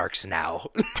 There's sharks now.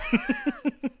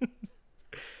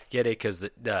 Get it? Because the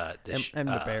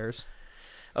bears.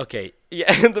 Okay,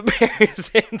 yeah, and the bears.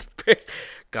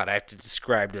 God, I have to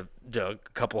describe to a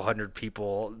couple hundred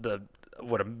people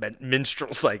what a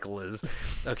minstrel cycle is.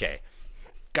 Okay,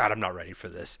 God, I'm not ready for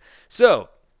this. So,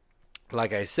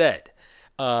 like I said,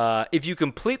 if you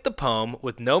complete the poem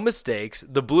with no mistakes,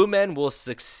 the blue men will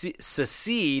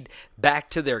secede back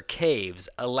to their caves,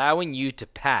 allowing you to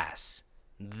pass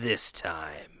this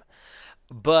time.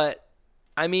 But,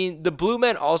 I mean, the blue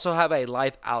men also have a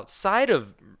life outside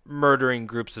of murdering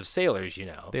groups of sailors, you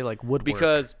know. They like woodwork.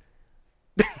 Because,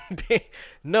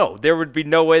 no, there would be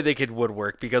no way they could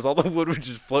woodwork because all the wood would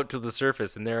just float to the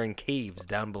surface and they're in caves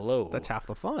down below. That's half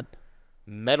the fun.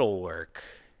 Metalwork.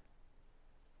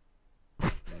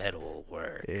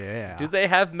 Metalwork. Yeah. Do they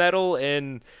have metal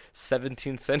in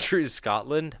 17th century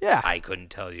Scotland? Yeah. I couldn't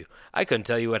tell you. I couldn't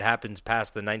tell you what happens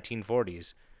past the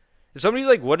 1940s. If somebody's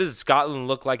like, what does Scotland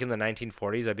look like in the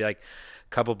 1940s? I'd be like, a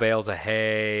couple bales of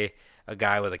hay, a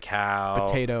guy with a cow.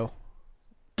 Potato.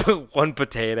 One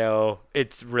potato.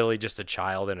 It's really just a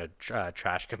child in a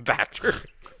trash compactor.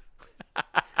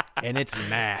 And it's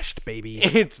mashed, baby.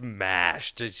 It's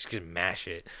mashed. Just can mash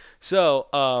it. So,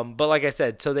 but like I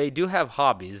said, so they do have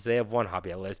hobbies. They have one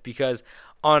hobby at least because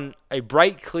on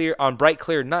bright clear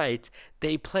nights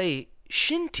they play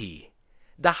shinty,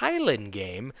 the Highland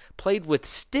game played with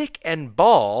stick and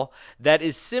ball that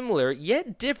is similar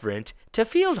yet different to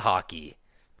field hockey.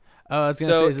 I was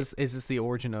gonna say, is this the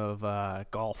origin of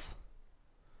golf?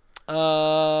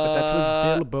 But that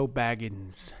was Bilbo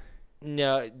Baggins.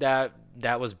 No,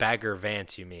 that was Bagger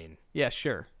Vance. You mean? Yeah,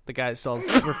 sure. The guy that sells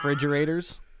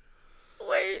refrigerators.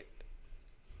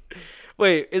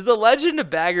 Wait, is the legend of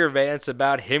Bagger Vance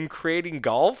about him creating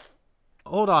golf?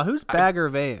 Hold on, who's Bagger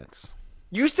Vance?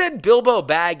 You said Bilbo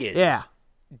Baggins. Yeah.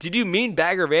 Did you mean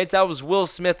Bagger Vance? That was Will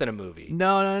Smith in a movie.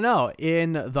 No.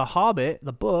 In The Hobbit,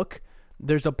 the book,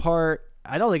 there's a part,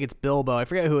 I don't think it's Bilbo, I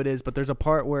forget who it is, but there's a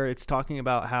part where it's talking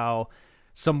about how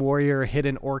some warrior hit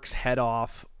an orc's head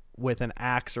off with an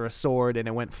axe or a sword and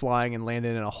it went flying and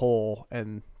landed in a hole,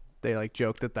 and they like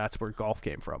joke that that's where golf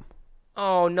came from.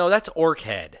 Oh, no, that's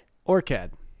Orkhead.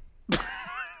 Orchid.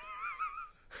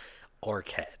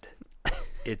 Orkhead.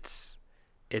 It's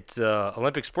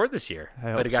Olympic sport this year,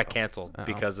 but it got canceled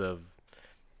because of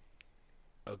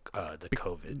the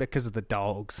COVID. Because of the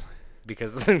dogs.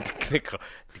 Because they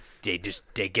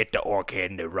get the orchid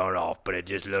and they run off, but it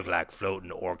just looks like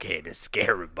floating orchid and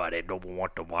scary, but they don't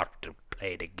want to watch to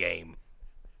play the game.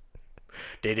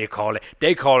 They call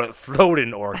it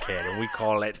floating orchid, and we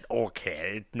call it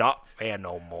orchid. It's not fair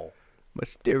no more.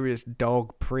 Mysterious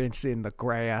dog prints in the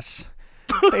grass.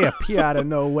 They appear out of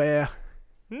nowhere.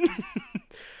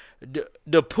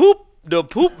 The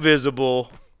poop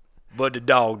visible, but the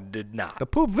dog did not. The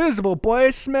poop visible,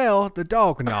 boy, smell. The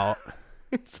dog not.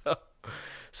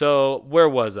 So where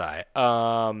was I?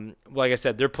 Like I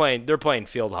said, they're playing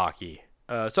field hockey.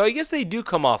 So I guess they do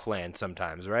come off land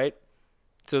sometimes, right?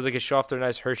 So they can show off their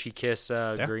nice Hershey Kiss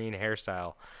green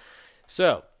hairstyle.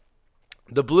 So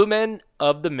the Blue Men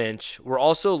of the Minch were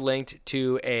also linked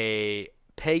to a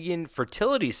pagan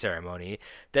fertility ceremony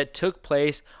that took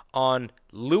place on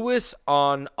Lewis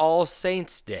on All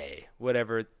Saints Day,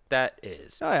 whatever that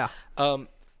is. Oh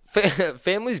yeah.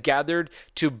 Families gathered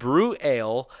to brew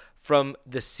ale from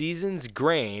the season's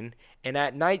grain, and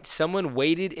at night someone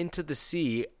waded into the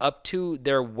sea up to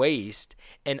their waist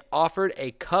and offered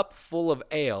a cup full of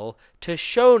ale to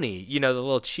Shoni, the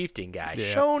little chieftain guy.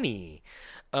 Yeah. Shoni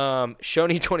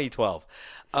 2012.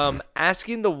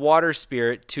 Asking the water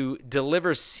spirit to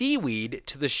deliver seaweed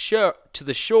to the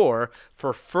shore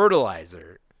for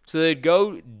fertilizer. So they'd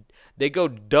go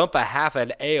dump a half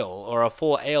an ale or a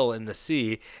full ale in the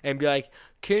sea and be like,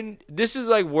 this is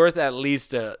like worth at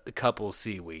least a couple of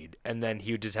seaweed, and then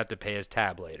he would just have to pay his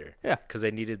tab later. Yeah, because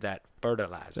they needed that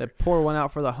fertilizer. They pour one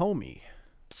out for the homie.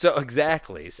 So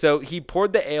exactly. So he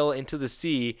poured the ale into the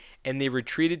sea, and they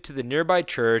retreated to the nearby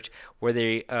church where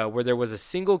there was a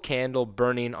single candle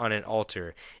burning on an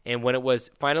altar. And when it was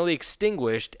finally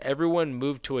extinguished, everyone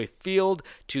moved to a field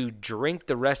to drink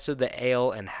the rest of the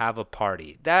ale and have a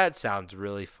party. That sounds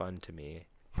really fun to me,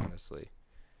 honestly.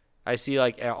 I see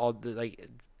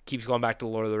keeps going back to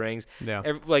Lord of the Rings. Yeah.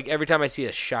 Every time I see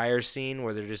a Shire scene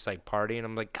where they're just like partying,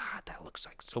 I'm like, God, that looks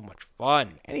like so much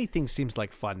fun. Anything seems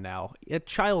like fun now. A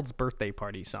child's birthday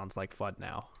party sounds like fun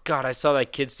now. God, I saw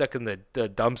that kid stuck in the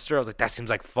dumpster. I was like, that seems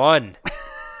like fun.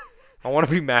 I want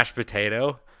to be mashed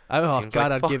potato. Oh, Seems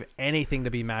God, like I'd fun. give anything to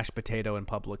be mashed potato in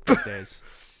public these days.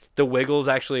 The Wiggles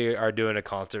actually are doing a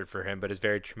concert for him, but it's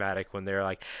very traumatic when they're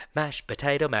like, mashed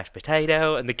potato,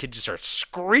 and the kid just starts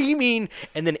screaming,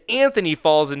 and then Anthony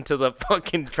falls into the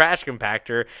fucking trash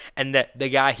compactor, and the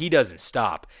guy, he doesn't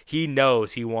stop. He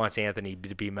knows he wants Anthony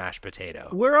to be mashed potato.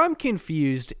 Where I'm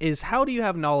confused is how do you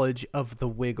have knowledge of the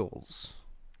Wiggles?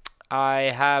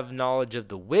 I have knowledge of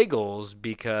the Wiggles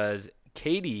because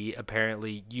Katie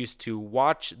apparently used to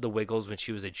watch the Wiggles when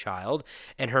she was a child,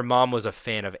 and her mom was a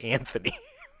fan of Anthony.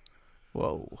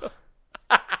 Whoa.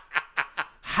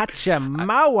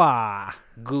 Hachamawa.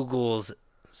 Google's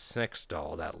sex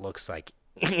doll that looks like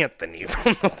Anthony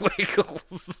from the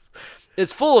Wiggles.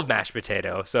 It's full of mashed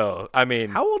potato, so, I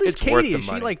mean, How old is it's worth Katie? the Is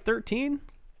she money. like 13?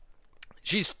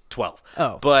 She's 12.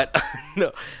 Oh. But,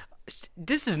 no,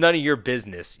 this is none of your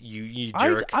business, you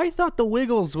jerk. I thought the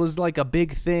Wiggles was like a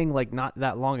big thing like not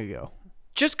that long ago.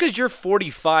 Just because you're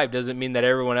 45 doesn't mean that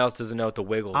everyone else doesn't know what the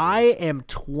Wiggles I is. am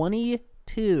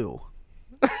 22.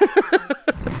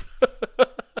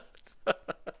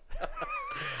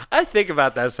 I think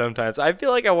about that sometimes. I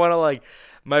feel like I want to,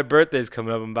 my birthday's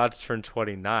coming up. I'm about to turn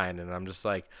 29, and I'm just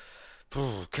like,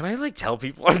 can I, tell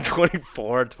people I'm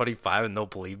 24 and 25 and they'll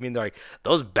believe me? And they're like,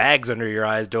 those bags under your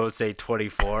eyes don't say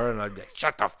 24. And I'd be like,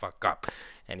 shut the fuck up.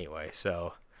 Anyway,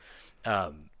 so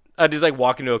I just,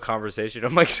 walk into a conversation.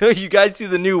 I'm like, so you guys see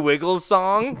the new Wiggles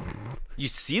song? You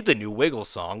see the new Wiggles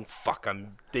song? Fuck,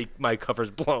 my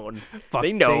cover's blown. Fuck,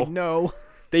 they know. They know.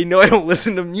 They know I don't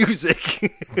listen to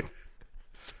music.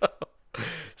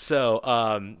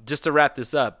 So, just to wrap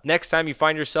this up, next time you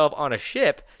find yourself on a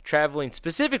ship traveling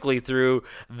specifically through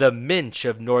the Minch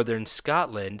of northern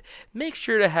Scotland, make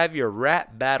sure to have your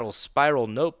rap battle spiral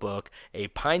notebook, a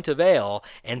pint of ale,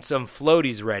 and some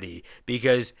floaties ready,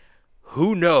 because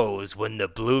who knows when the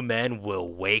Blue Men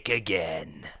will wake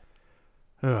again.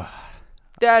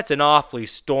 That's an awfully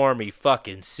stormy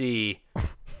fucking sea.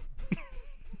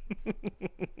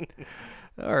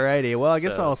 Alrighty, well, I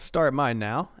guess I'll start mine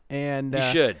now. And You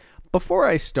should. Before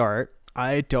I start,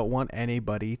 I don't want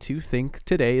anybody to think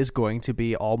today is going to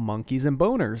be all monkeys and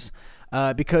boners,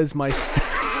 because my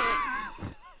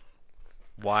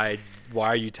Why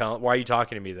are you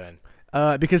talking to me then?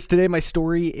 because today my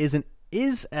story is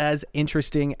as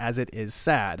interesting as it is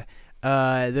sad.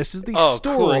 This is the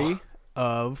story cool.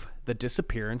 of the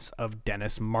disappearance of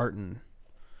Dennis Martin.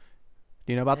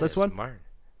 Do you know about this one? Martin.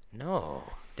 No,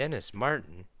 Dennis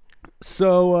Martin.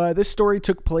 So this story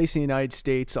took place in the United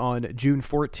States on June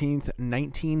 14th,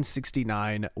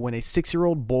 1969, when a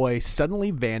 6-year-old boy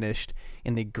suddenly vanished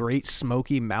in the Great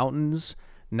Smoky Mountains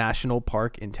National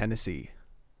Park in Tennessee.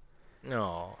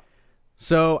 No.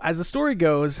 So as the story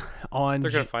goes on... They're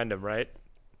going to find him, right?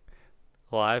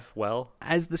 Alive? Well?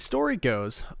 As the story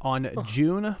goes, on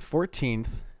June 14th,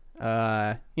 like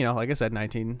I said,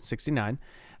 1969,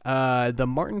 the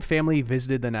Martin family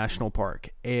visited the national park,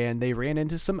 and they ran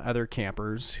into some other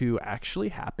campers who actually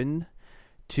happened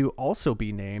to also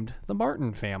be named the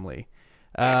Martin family.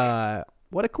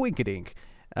 What a quinkadink.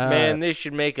 Man, they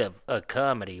should make a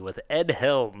comedy with Ed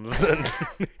Helms.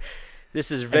 This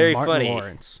is very Martin funny.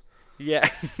 Lawrence. Yeah.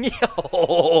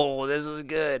 Yo, this is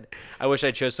good. I wish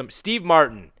I chose some. Steve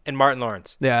Martin and Martin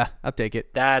Lawrence. Yeah, I'll take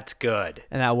it. That's good.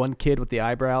 And that one kid with the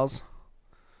eyebrows.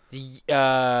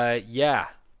 Yeah.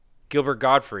 Gilbert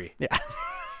Godfrey. Yeah.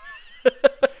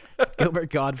 Gilbert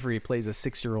Godfrey plays a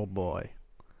 6-year-old boy.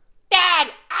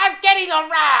 Dad, I a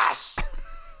rash.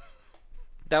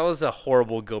 That was a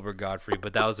horrible Gilbert Gottfried,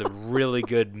 but that was a really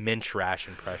good Minch rash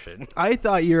impression. I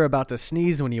thought you were about to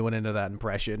sneeze when you went into that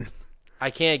impression. I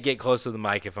can't get close to the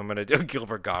mic if I'm going to do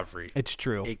Gilbert Gottfried. It's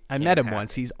true. It I can't met him happen.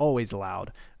 once. He's always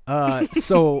loud.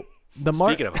 So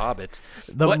Speaking of hobbits,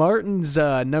 the Martins,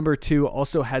 number 2,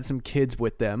 also had some kids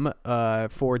with them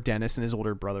for Dennis and his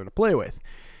older brother to play with,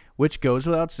 which goes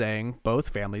without saying. Both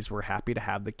families were happy to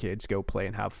have the kids go play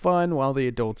and have fun while the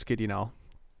adults could,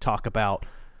 talk about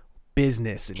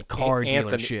business and car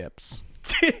dealerships.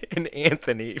 And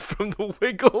Anthony from the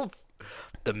Wiggles.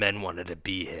 The men wanted to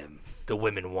be him. The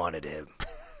women wanted him.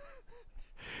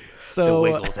 So the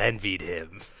Wiggles envied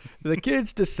him. The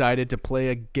kids decided to play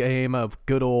a game of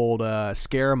good old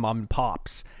scare mom and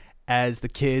pops, as the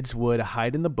kids would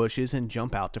hide in the bushes and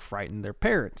jump out to frighten their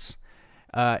parents.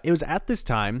 It was at this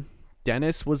time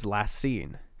Dennis was last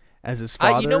seen, as his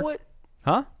father... You know what?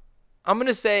 Huh? I'm going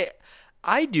to say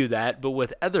I do that, but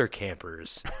with other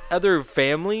campers. Other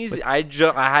families. I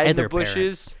hide in the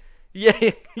bushes.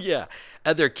 Parents. Yeah.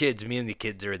 Other kids. Me and the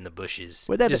kids are in the bushes.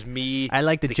 Just me. I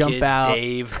like to the jump kids, out.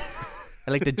 Dave.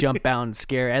 I like to jump out and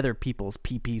scare other people's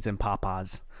pee-pees and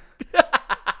papas.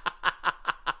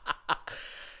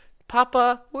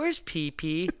 Papa, where's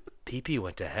Pee-Pee? Pee-Pee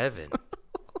went to heaven.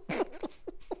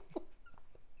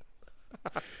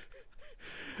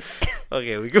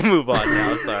 Okay, we can move on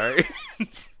now. Sorry.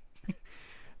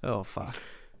 Oh, fuck.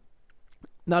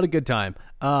 Not a good time.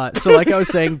 So like I was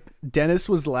saying, Dennis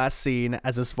was last seen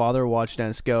as his father watched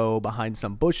Dennis go behind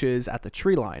some bushes at the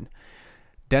tree line.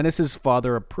 Dennis's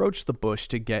father approached the bush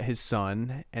to get his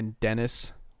son, and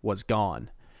Dennis was gone.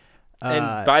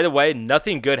 And by the way,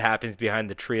 nothing good happens behind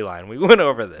the tree line. We went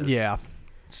over this. Yeah.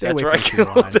 That's where I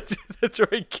kill. That's where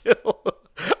I kill.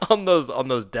 on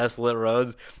those desolate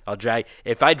roads.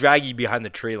 If I drag you behind the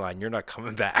tree line, you're not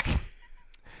coming back.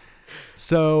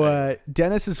 So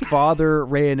Dennis's father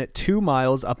ran 2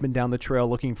 miles up and down the trail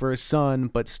looking for his son,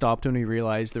 but stopped when he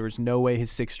realized there was no way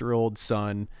his 6-year-old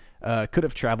son could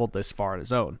have traveled this far on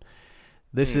his own.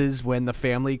 This is when the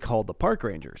family called the park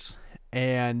rangers,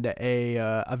 and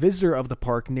a visitor of the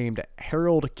park named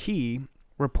Harold Key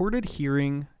reported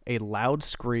hearing a loud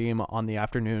scream on the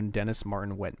afternoon Dennis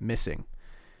Martin went missing.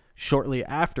 Shortly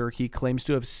after, he claims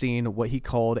to have seen what he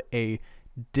called a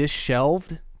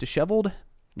disheveled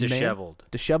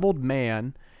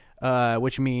man,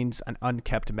 which means an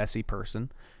unkempt, messy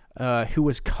person, who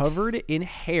was covered in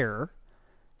hair,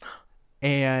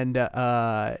 and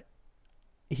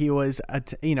he was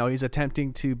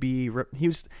attempting to be he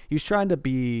was trying to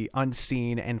be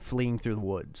unseen and fleeing through the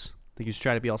woods. I think he was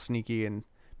trying to be all sneaky and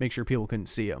make sure people couldn't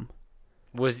see him.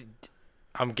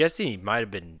 I'm guessing he might have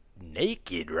been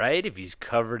naked, right? If he's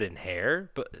covered in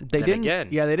hair, but they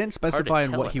didn't specify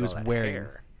on what he was wearing.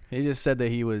 Hair. They just said that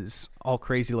he was all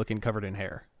crazy looking, covered in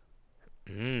hair.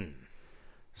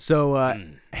 So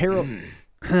Harold,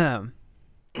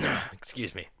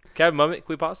 excuse me. Can I have a moment?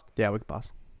 Can we pause? Yeah, we can pause.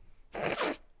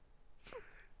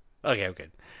 Okay, I'm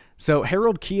good. So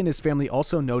Harold Key and his family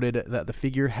also noted that the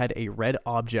figure had a red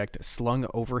object slung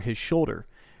over his shoulder,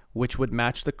 which would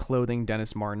match the clothing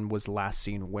Dennis Martin was last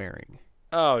seen wearing.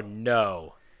 Oh,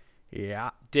 no. Yeah.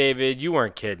 David, you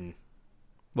weren't kidding.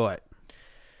 What?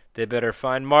 They better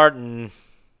find Martin.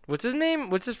 What's his name?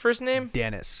 What's his first name?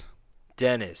 Dennis.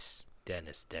 Dennis.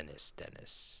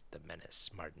 The Menace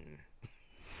Martin.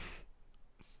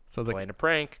 Sounds Playing a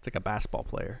prank. It's like a basketball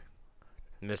player.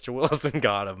 Mr. Wilson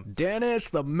got him. Dennis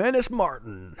the Menace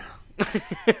Martin.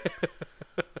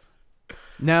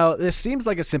 Now, this seems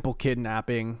like a simple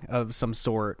kidnapping of some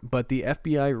sort, but the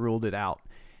FBI ruled it out,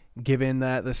 given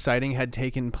that the sighting had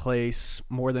taken place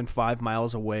more than 5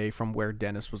 miles away from where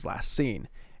Dennis was last seen,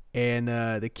 and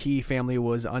the Key family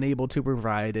was unable to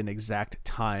provide an exact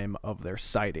time of their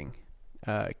sighting.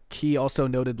 Key also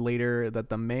noted later that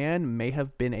the man may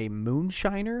have been a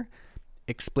moonshiner,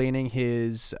 explaining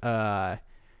his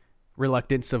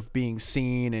reluctance of being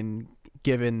seen and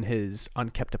given his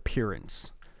unkempt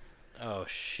appearance. Oh,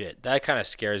 shit. That kind of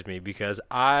scares me because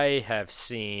I have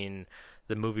seen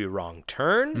the movie Wrong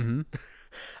Turn. Mm-hmm.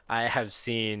 I have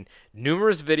seen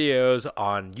numerous videos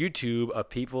on YouTube of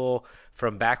people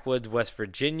from backwoods West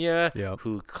Virginia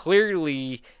who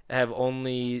clearly have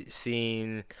only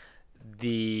seen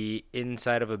the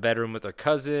inside of a bedroom with their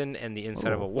cousin and the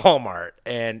inside of a Walmart.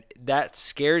 And that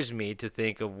scares me to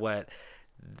think of what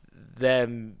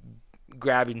them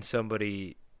grabbing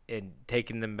somebody and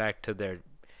taking them back to their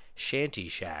shanty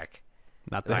shack.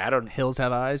 Not the Hills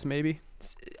Have Eyes, maybe?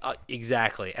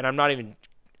 Exactly. And I'm not even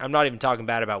talking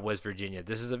bad about West Virginia.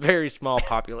 This is a very small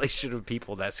population of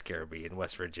people that scare me in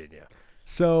West Virginia.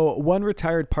 So one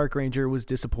retired park ranger was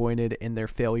disappointed in their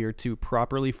failure to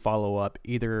properly follow up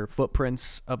either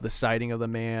footprints of the sighting of the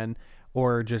man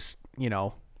or just,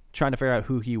 trying to figure out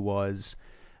who he was.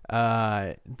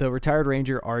 The retired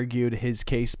ranger argued his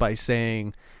case by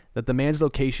saying that the man's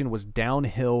location was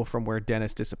downhill from where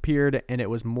Dennis disappeared, and it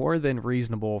was more than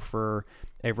reasonable for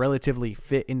a relatively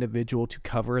fit individual to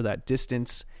cover that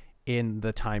distance in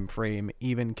the time frame,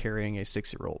 even carrying a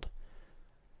 6-year-old.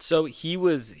 So he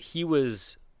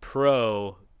was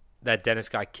pro that Dennis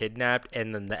got kidnapped,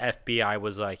 and then the FBI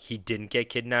was like, he didn't get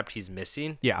kidnapped, he's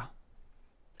missing? Yeah.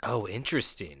 Oh,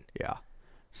 interesting. Yeah.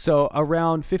 So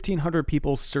around 1,500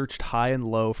 people searched high and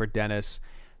low for Dennis,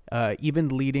 even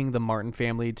leading the Martin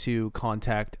family to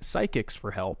contact psychics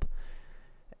for help.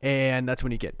 And that's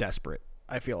when you get desperate,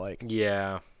 I feel like.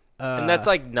 Yeah. And that's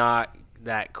like not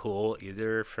that cool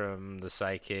either from the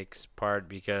psychics part,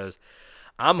 because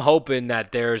I'm hoping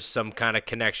that there's some kind of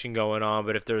connection going on,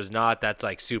 but if there's not, that's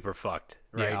like super fucked,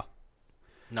 right? Yeah.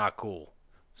 Not cool.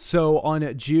 So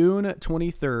on June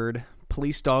 23rd,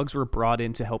 police dogs were brought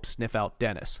in to help sniff out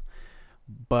Dennis.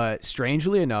 But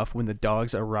strangely enough, when the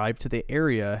dogs arrived to the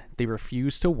area, they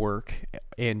refused to work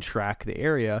and track the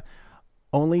area,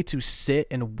 only to sit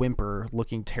and whimper,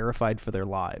 looking terrified for their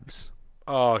lives.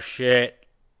 Oh, shit.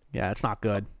 Yeah, it's not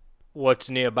good. What's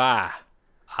nearby?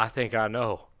 I think I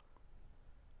know.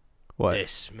 What? They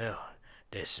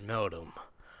smelled them,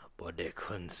 but they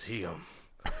couldn't see them.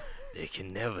 They can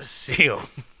never see them.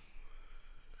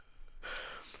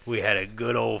 We had a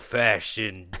good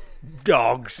old-fashioned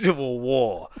dog civil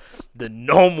war. The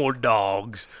normal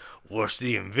dogs was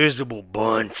the invisible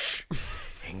bunch.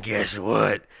 And guess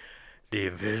what? The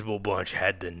invisible bunch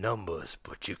had the numbers,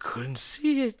 but you couldn't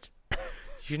see it.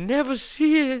 You never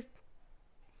see it.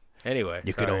 Anyway,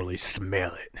 You could only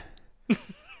smell it.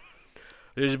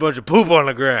 There's a bunch of poop on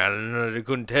the ground, and they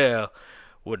couldn't tell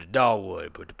what the dog was,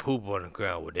 but the poop on the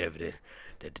ground was evident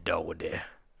that the dog was there.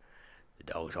 The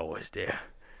dog was always there.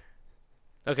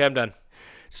 Okay, I'm done.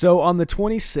 So on the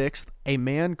 26th, a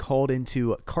man called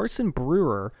into Carson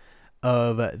Brewer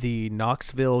of the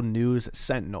Knoxville News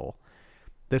Sentinel.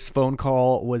 This phone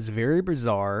call was very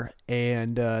bizarre,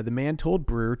 and the man told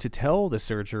Brewer to tell the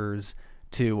searchers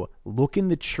to look in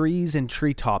the trees and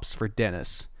treetops for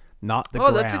Dennis, not the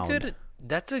ground.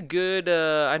 That's a good,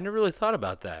 I never really thought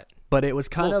about that. But it was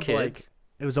kind of kids. like,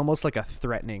 it was almost like a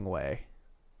threatening way.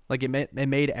 Like it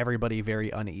made everybody very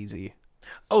uneasy.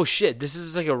 Oh shit, this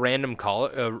is like a random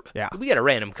caller. Yeah. We got a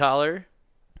random caller.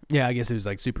 Yeah, I guess it was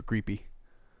like super creepy.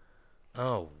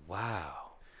 Oh, wow.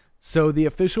 So the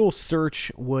official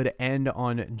search would end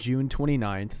on June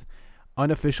 29th.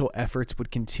 Unofficial efforts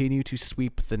would continue to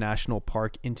sweep the national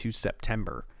park into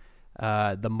September.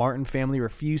 The Martin family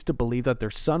refused to believe that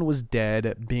their son was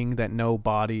dead, being that no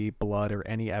body, blood, or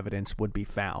any evidence would be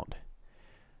found.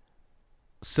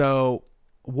 So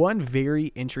one very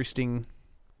interesting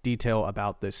detail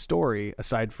about this story,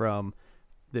 aside from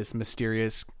this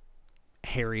mysterious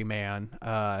hairy man,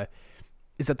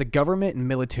 is that the government and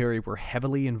military were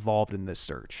heavily involved in this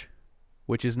search,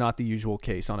 which is not the usual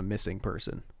case on a missing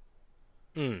person.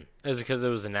 Is it because it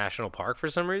was a national park for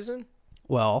some reason?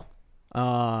 Well,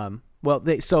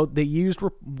 they used,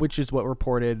 which is what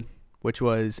reported, which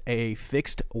was a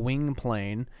fixed wing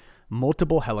plane,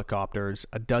 multiple helicopters,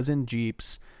 a dozen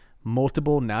jeeps,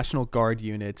 multiple National Guard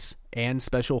units, and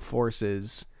special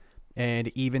forces,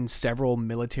 and even several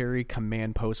military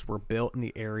command posts were built in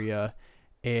the area.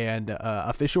 And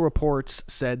official reports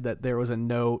said that there was a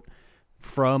note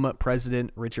from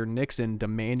President Richard Nixon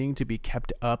demanding to be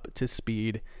kept up to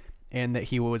speed and that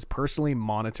he was personally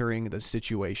monitoring the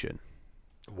situation.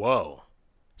 Whoa.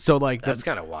 So like that's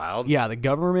kind of wild. Yeah, the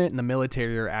government and the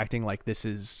military are acting like this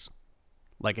is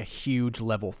like a huge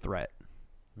level threat.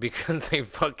 Because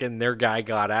their guy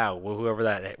got out, whatever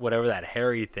that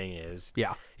hairy thing is.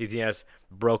 Yeah. You think that's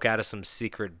broke out of some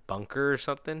secret bunker or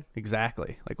something?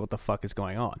 Exactly. Like, what the fuck is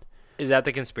going on? Is that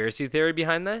the conspiracy theory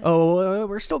behind that? Oh,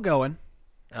 we're still going.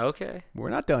 Okay. We're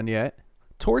not done yet.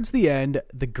 Towards the end,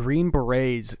 the Green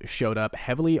Berets showed up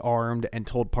heavily armed and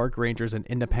told park rangers and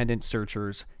independent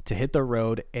searchers to hit the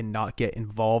road and not get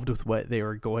involved with what they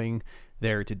were going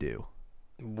there to do.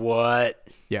 What?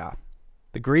 Yeah.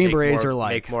 The Green Berets are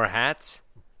like... Make more hats?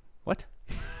 What?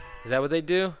 Is that what they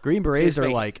do? Green Berets are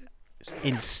like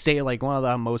insane, like one of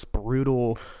the most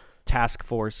brutal task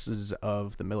forces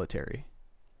of the military.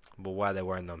 But why are they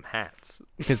wearing them hats?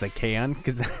 Because they can.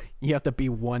 Because you have to be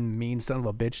one mean son of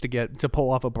a bitch to pull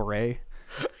off a beret.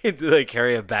 Do they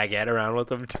carry a baguette around with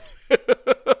them?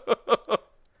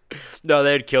 No,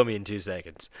 they'd kill me in 2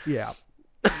 seconds. Yeah.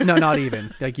 No, not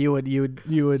even. Like you would. It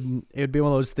would be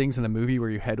one of those things in a movie where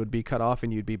your head would be cut off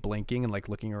and you'd be blinking and like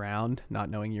looking around, not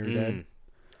knowing you're dead.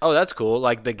 Oh, that's cool.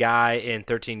 Like the guy in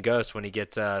 13 Ghosts when he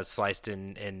gets sliced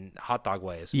in hot dog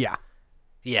ways. Yeah.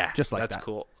 Yeah, Just like that's that.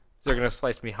 cool. They're gonna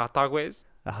slice me hot dog ways.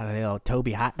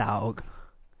 Toby hot dog.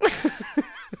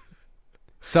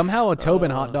 Somehow a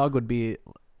Tobin hot dog would be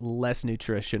less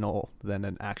nutritional than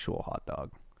an actual hot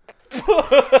dog.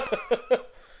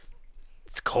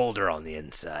 It's colder on the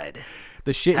inside.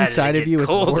 The shit How did it inside of get you is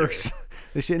colder? worse.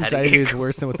 The shit How did inside it of you get is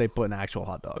worse than what they put in actual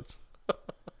hot dogs.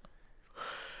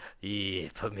 Yeah,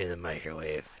 put me in the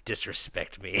microwave.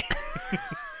 Disrespect me.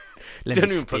 Let Don't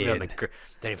me even put me on spin.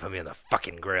 don't even put me on the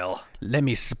fucking grill. Let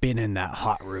me spin in that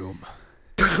hot room.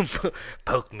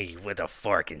 Poke me with a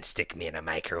fork and stick me in a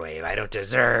microwave. I don't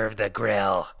deserve the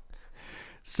grill.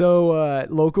 So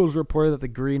locals reported that the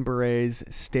Green Berets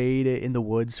stayed in the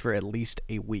woods for at least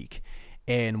a week.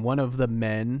 And one of the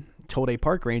men told a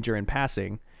park ranger in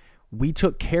passing, "We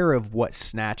took care of what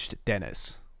snatched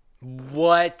Dennis."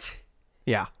 What?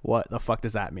 Yeah, what the fuck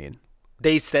does that mean?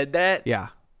 They said that? Yeah,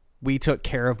 we took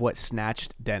care of what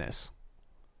snatched Dennis.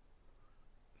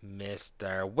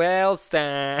 Mr.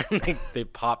 Wilson. They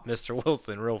pop Mr.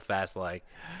 Wilson real fast like.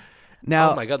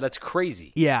 Now, Oh my god, that's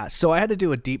crazy. yeah, so I had to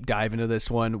do a deep dive into this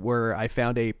one where I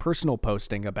found a personal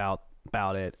posting about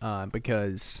it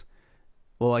because,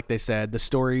 well, like they said, the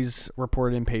stories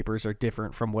reported in papers are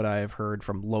different from what I have heard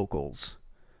from locals.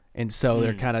 And so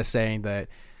they're kind of saying that,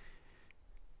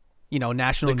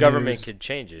 national The government news, could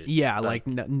change it. yeah, like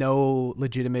no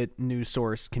legitimate news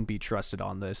source can be trusted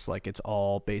on this. Like it's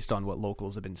all based on what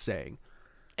locals have been saying.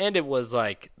 And it was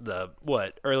like the late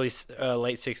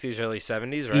 60s, early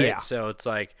 70s, right? Yeah. So it's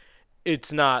like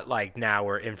it's not like now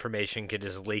where information could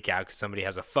just leak out because somebody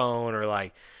has a phone or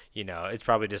like, it's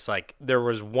probably just like there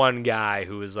was one guy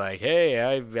who was like, "Hey,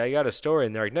 I got a story,"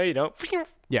 and they're like, "No, you don't."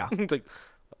 Yeah. It's like,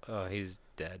 oh, he's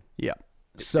dead. Yeah.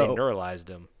 They So neuralized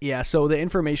him. yeah, so the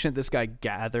information that this guy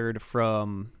gathered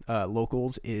from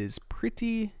locals is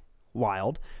pretty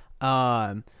wild.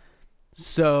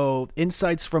 So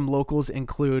insights from locals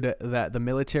include that the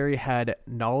military had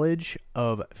knowledge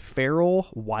of feral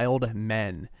wild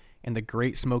men in the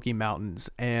Great Smoky Mountains,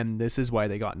 and this is why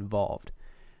they got involved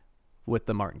with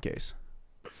the Martin case.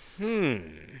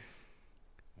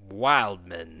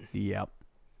 Wildman. Yep.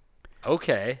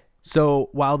 Okay. So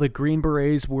while the Green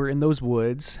Berets were in those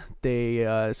woods,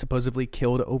 they supposedly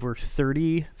killed over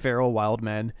 30 feral wild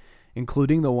men,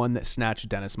 including the one that snatched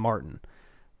Dennis Martin.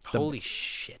 Holy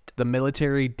shit. The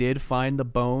military did find the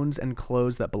bones and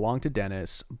clothes that belonged to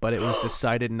Dennis, but it was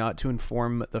decided not to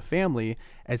inform the family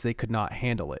as they could not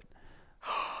handle it.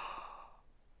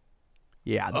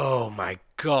 Yeah. Oh my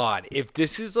god! If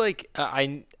this is like,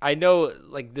 I know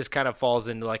like this kind of falls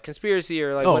into like conspiracy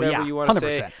or like whatever you want to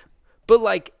 100%. say, but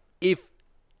like if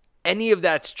any of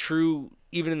that's true,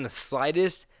 even in the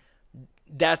slightest,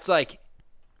 that's like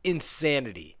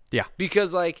insanity. Yeah.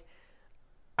 Because like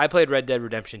I played Red Dead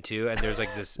Redemption 2, and there's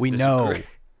like this. We this know. group,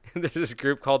 there's this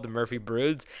group called the Murphy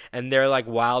Broods, and they're like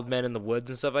wild men in the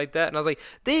woods and stuff like that. And I was like,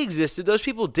 they existed. Those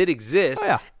people did exist. Oh,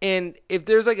 yeah. And if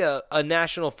there's like a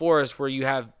national forest where you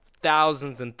have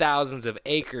thousands and thousands of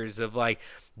acres of like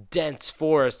dense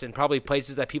forest and probably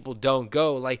places that people don't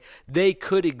go, like they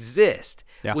could exist.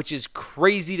 Yeah. Which is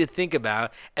crazy to think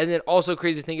about. And then also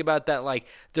crazy to think about that like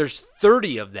there's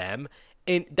 30 of them.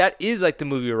 And that is like the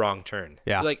movie Wrong Turn.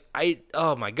 Yeah. Like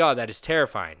oh my god, that is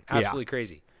terrifying. Absolutely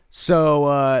crazy.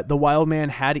 So the wild man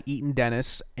had eaten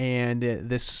Dennis, and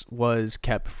this was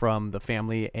kept from the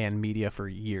family and media for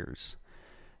years.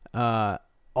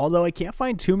 Although I can't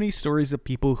find too many stories of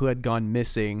people who had gone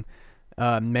missing,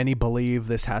 many believe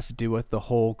this has to do with the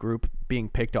whole group being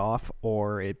picked off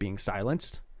or it being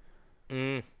silenced.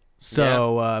 But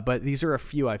these are a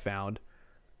few I found.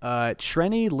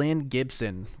 Trenny Lynn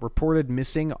Gibson reported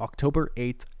missing October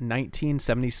 8th,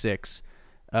 1976.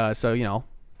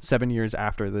 7 years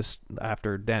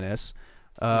after Dennis,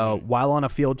 while on a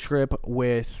field trip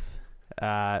with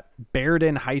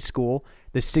Barredon High School.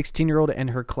 The 16-year-old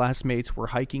and her classmates were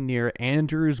hiking near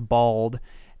Andrews Bald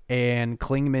and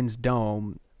Klingman's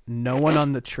Dome. No one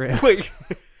on the trip. Wait.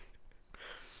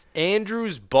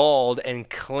 Andrew's Bald and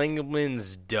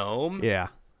Klingman's Dome? Yeah,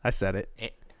 I said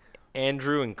it.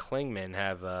 Andrew and Klingman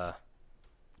have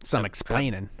Some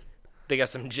explaining. they got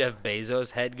some Jeff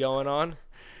Bezos head going on.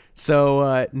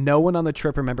 So no one on the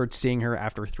trip remembered seeing her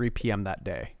after 3 p.m. that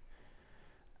day.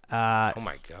 Oh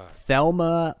my god.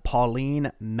 Thelma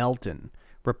Pauline Melton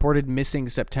reported missing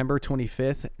September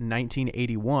 25th,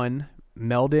 1981.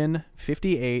 Meldon,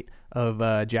 58,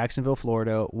 of Jacksonville,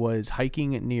 Florida, was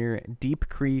hiking near Deep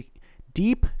Creek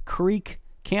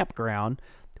campground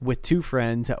with 2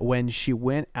 friends when she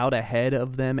went out ahead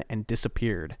of them and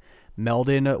disappeared.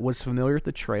 Meldon was familiar with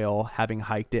the trail, having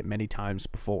hiked it many times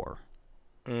before.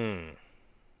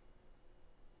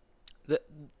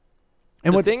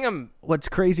 What's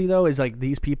crazy though is like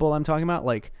these people I'm talking about,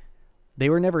 like they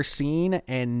were never seen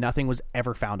and nothing was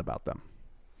ever found about them.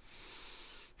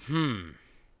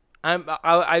 I've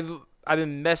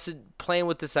been playing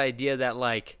with this idea that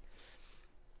like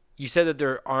you said that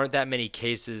there aren't that many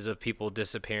cases of people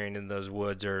disappearing in those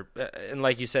woods, or and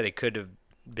like you said, it could have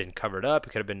been covered up, it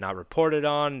could have been not reported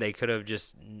on, they could have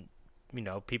just, you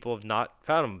know, people have not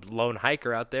found them. Lone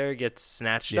hiker out there gets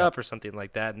snatched up or something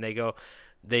like that, and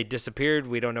they disappeared,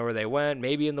 we don't know where they went,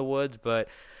 maybe in the woods, but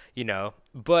you know.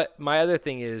 But my other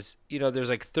thing is, you know, there's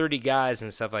like 30 guys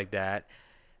and stuff like that.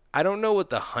 I don't know what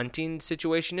the hunting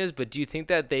situation is, but do you think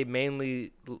that they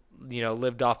mainly, you know,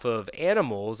 lived off of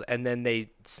animals and then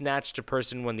they snatched a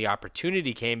person when the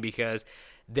opportunity came because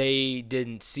they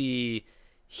didn't see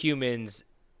humans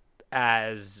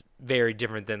as very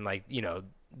different than, like, you know,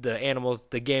 the animals,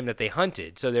 the game that they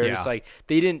hunted. So they're just like,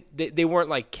 they weren't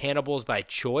like cannibals by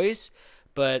choice,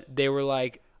 but they were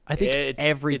like, I think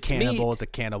every cannibal meat. is a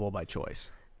cannibal by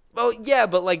choice. Well, yeah,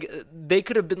 but like they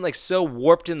could have been like so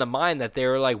warped in the mind that they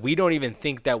were like, we don't even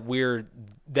think that we're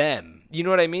them. You know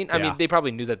what I mean? I mean, they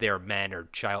probably knew that they were men or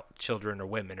children or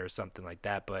women or something like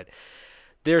that. But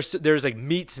there's like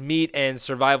meat's meat and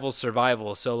survival's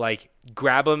survival. So like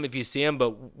grab them if you see them,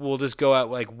 but we'll just go at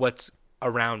like what's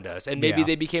around us. And maybe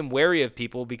they became wary of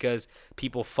people because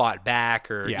people fought back,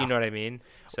 or you know what I mean?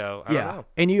 So I don't know.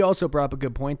 And you also brought up a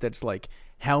good point. That's like,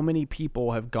 how many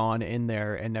people have gone in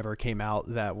there and never came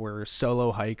out that were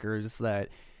solo hikers that,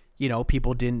 you know,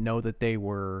 people didn't know that they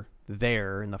were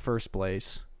there in the first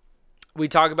place. We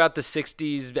talk about the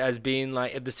 60s as being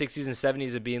like, the 60s and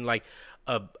 70s of being like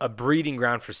a breeding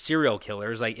ground for serial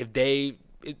killers. Like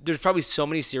there's probably so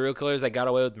many serial killers that got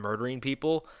away with murdering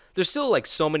people. There's still like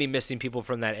so many missing people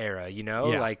from that era, you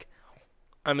know? Yeah. Like,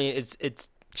 I mean, it's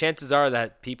chances are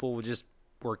that people just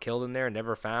were killed in there and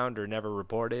never found or never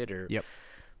reported or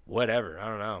whatever. I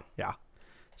don't know. Yeah.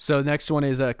 So the next one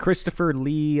is Christopher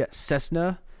Lee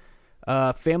Cessna.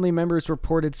 Family members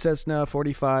reported Cessna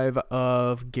 45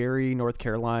 of Cary, North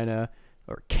Carolina,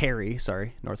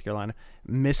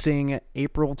 missing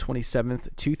April 27th,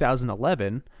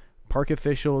 2011. Park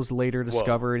officials later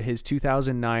discovered his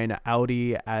 2009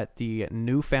 Audi at the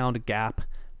Newfound Gap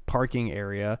parking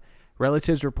area.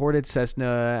 Relatives reported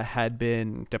Cessna had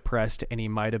been depressed and he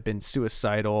might have been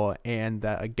suicidal, and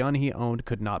that a gun he owned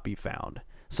could not be found.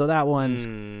 So that one's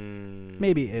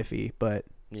maybe iffy, but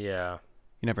you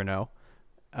never know.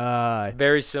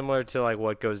 Very similar to like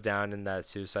what goes down in that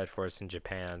suicide forest in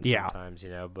Japan sometimes, you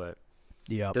know, but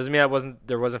doesn't mean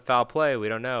there wasn't foul play. We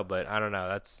don't know, but I don't know.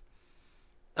 I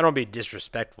don't want to be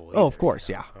disrespectful either, of course,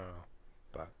 you know?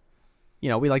 But you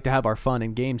know, we like to have our fun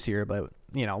and games here, but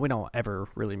you know, we don't ever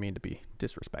really mean to be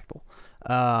disrespectful.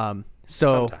 So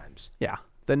sometimes. Yeah.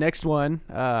 The next one,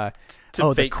 the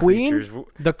Queen. Creatures.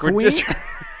 The Queen.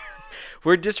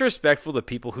 We're disrespectful to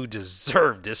people who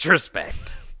deserve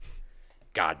disrespect.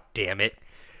 God damn it.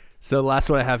 So the last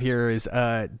one I have here is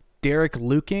Derek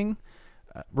Luking,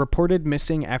 reported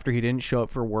missing after he didn't show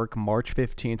up for work March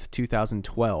 15th,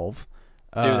 2012.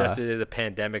 Dude, that's the day the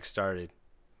pandemic started.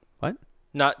 What?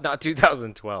 Not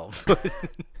 2012.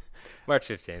 March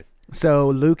 15th. So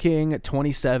Luking,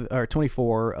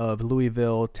 24 of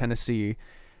Louisville, Tennessee.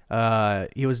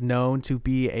 He was known to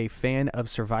be a fan of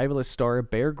survivalist star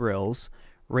Bear Grylls.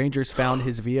 Rangers found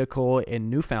his vehicle in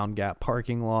Newfound Gap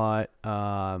parking lot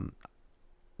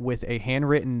with a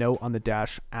handwritten note on the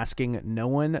dash asking no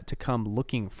one to come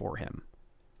looking for him.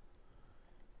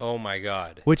 Oh my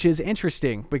God. Which is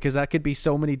interesting because that could be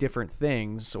so many different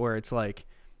things, where it's like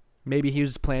maybe he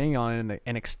was planning on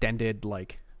an extended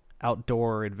like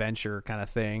outdoor adventure kind of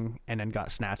thing and then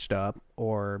got snatched up,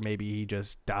 or maybe he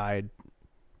just died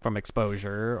from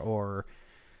exposure, or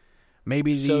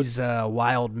maybe these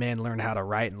wild men learned how to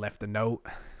write and left the note.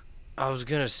 I was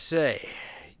going to say,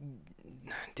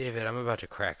 David, I'm about to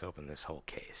crack open this whole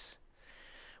case.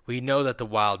 We know that the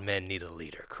wild men need a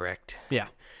leader, correct? Yeah.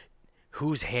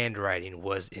 Whose handwriting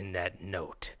was in that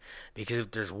note? Because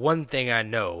if there's one thing I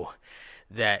know,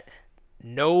 that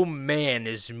no man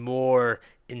is more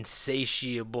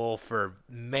insatiable for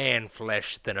man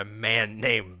flesh than a man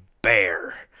named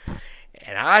Bear.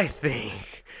 And I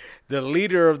think the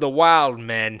leader of the wild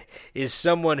men is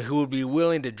someone who would be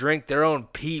willing to drink their own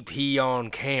pee-pee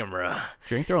on camera.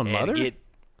 Drink their own mother?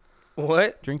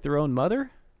 What? Drink their own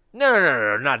mother?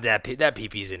 No, not that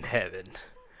pee-pee's in heaven.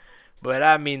 But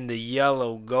I mean the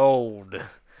yellow gold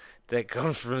that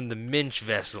comes from the Minch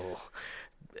vessel.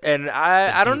 And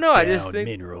I don't know. I just think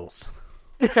minerals.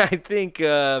 I think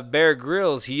Bear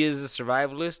Grylls, he is a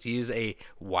survivalist. He is a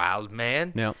wild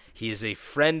man. Yep. He is a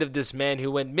friend of this man who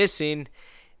went missing,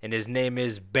 and his name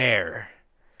is Bear.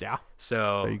 Yeah.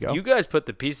 So There you go. you guys put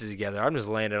the pieces together. I'm just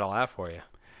laying it all out for you.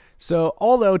 So,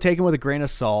 although taken with a grain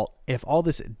of salt, if all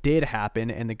this did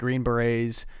happen and the Green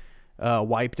Berets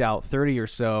wiped out 30 or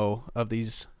so of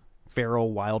these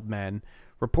feral wild men,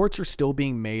 reports are still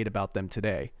being made about them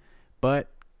today, but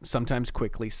sometimes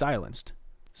quickly silenced.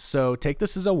 So take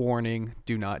this as a warning.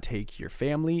 Do not take your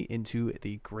family into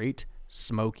the Great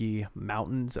Smoky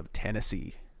Mountains of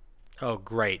Tennessee. Oh,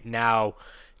 great. Now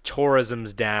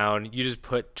tourism's down. You just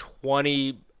put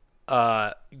 20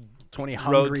 20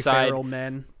 hungry roadside feral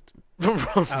men.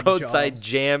 roadside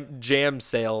jam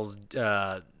sales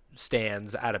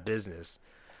stands out of business.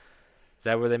 Is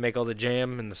that where they make all the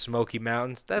jam in the Smoky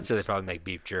Mountains? That's where they probably make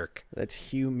beef jerk. That's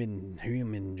human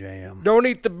jam. Don't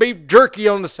eat the beef jerky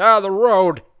on the side of the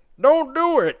road. Don't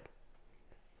do it.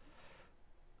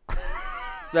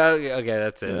 Okay,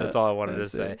 that's it. That's all I wanted to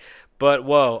say. But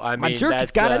whoa, I mean, my jerky's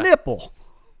that's got a nipple.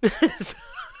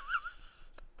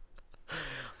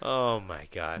 Oh my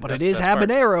god! But That's it is the best part.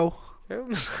 habanero.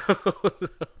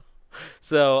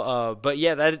 So, but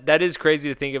yeah, that is crazy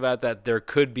to think about, that there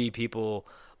could be people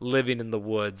living in the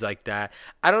woods like that.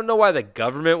 I don't know why the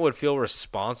government would feel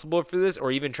responsible for this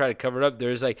or even try to cover it up.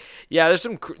 There's like, yeah,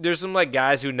 there's some like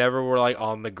guys who never were like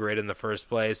on the grid in the first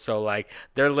place. So like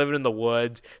they're living in the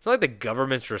woods. It's not like the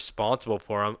government's responsible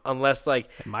for them unless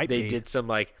like they did some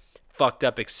like fucked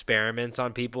up experiments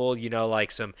on people, you know,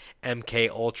 like some MK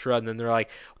Ultra. And then they're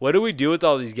like, what do we do with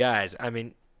all these guys? I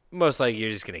mean, most likely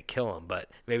you're just going to kill them, but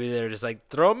maybe they're just like,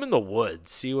 throw them in the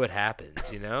woods, see what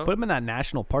happens, you know? Put them in that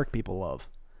national park people love.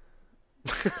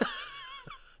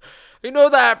 You know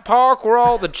that park where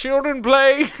all the children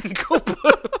play? Go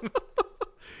put them.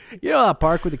 You know that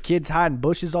park where the kids hide in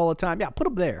bushes all the time? Yeah, put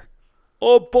them there.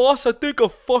 Oh, boss, I think I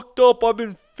fucked up. I've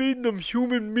been feeding them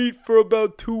human meat for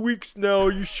about 2 weeks now.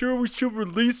 Are you sure we should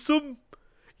release them?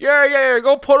 Yeah.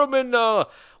 Go put them in,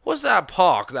 what's that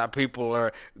park that people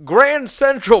are... Grand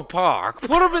Central Park.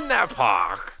 Put them in that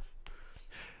park.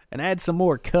 And add some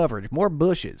more coverage, more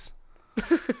bushes.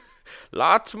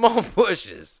 Lots more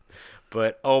bushes.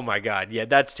 But, oh my God. Yeah,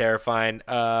 that's terrifying.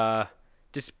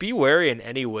 Just be wary in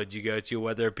any woods you go to,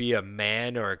 whether it be a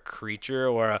man or a creature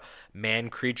or a man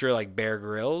creature like Bear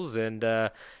Grylls. And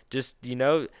just, you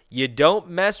know, you don't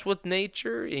mess with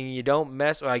nature and you don't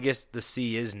mess... Well, I guess the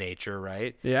sea is nature,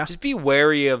 right? Yeah. Just be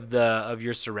wary of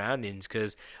your surroundings,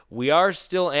 because we are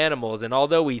still animals. And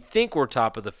although we think we're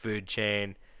top of the food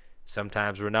chain,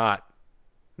 sometimes we're not.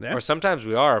 Yeah. Or sometimes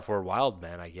we are if we're wild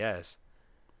men, I guess.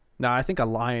 No, I think a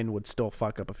lion would still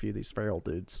fuck up a few of these feral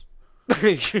dudes.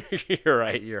 You're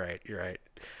right.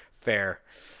 Fair.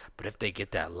 But if they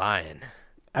get that lion...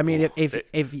 I mean, if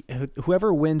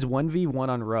whoever wins 1v1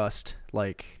 on Rust,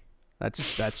 like,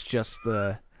 that's just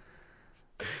the...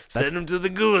 Send them to the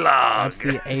gulag. That's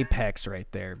the apex right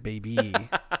there, baby.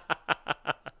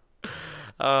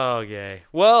 Okay.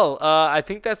 Well, I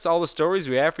think that's all the stories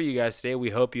we have for you guys today.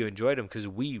 We hope you enjoyed them, because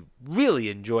we really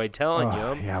enjoyed telling you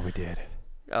them. Yeah, we did.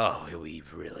 Oh, we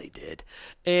really did.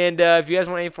 And if you guys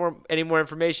want any more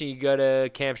information, you go to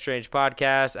Camp Strange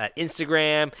Podcast at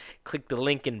Instagram. Click the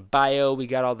link in bio. We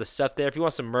got all the stuff there. If you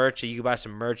want some merch, you can buy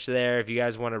some merch there. If you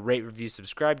guys want to rate, review,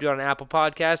 subscribe, do it on Apple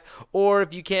Podcasts. Or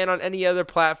if you can on any other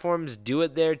platforms, do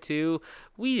it there too.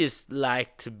 We just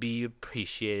like to be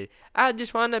appreciated. I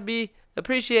just want to be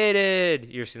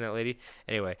appreciated. You ever seen that lady?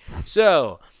 Anyway,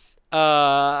 so...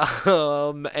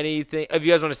 anything, if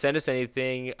you guys want to send us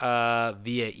anything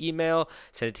via email,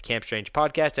 send it to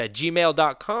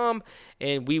campstrangepodcast@gmail.com,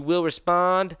 and we will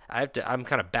respond. I'm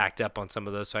kind of backed up on some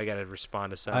of those, so I gotta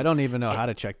respond to some. I don't even know how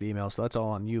to check the email, so that's all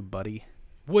on you, buddy.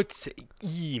 What's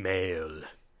email?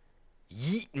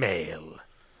 Yeet mail.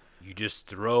 You just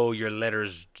throw your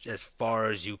letters as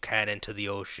far as you can into the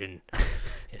ocean.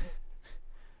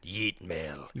 Yeet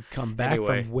mail. You come back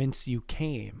from whence you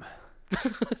came.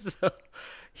 So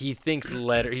he thinks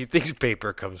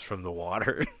paper comes from the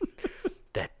water.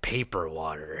 That paper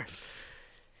water.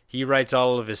 He writes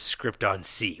all of his script on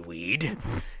seaweed,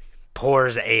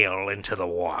 pours ale into the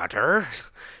water.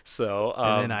 So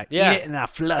and then I eat it and I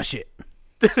flush it.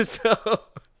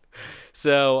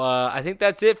 So I think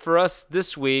that's it for us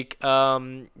this week.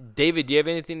 David, do you have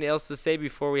anything else to say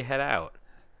before we head out?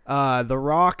 The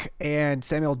Rock and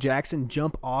Samuel Jackson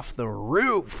jump off the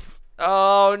roof.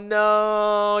 Oh,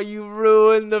 no. You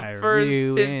ruined the first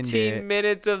 15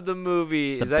 minutes of the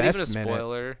movie. Is that even a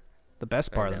spoiler? The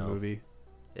best part of the movie.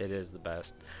 It is the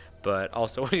best. but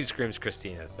also when he screams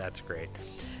Christina. That's great.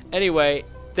 Anyway,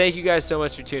 thank you guys so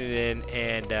much for tuning in,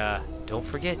 and don't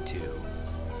forget to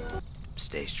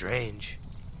stay strange.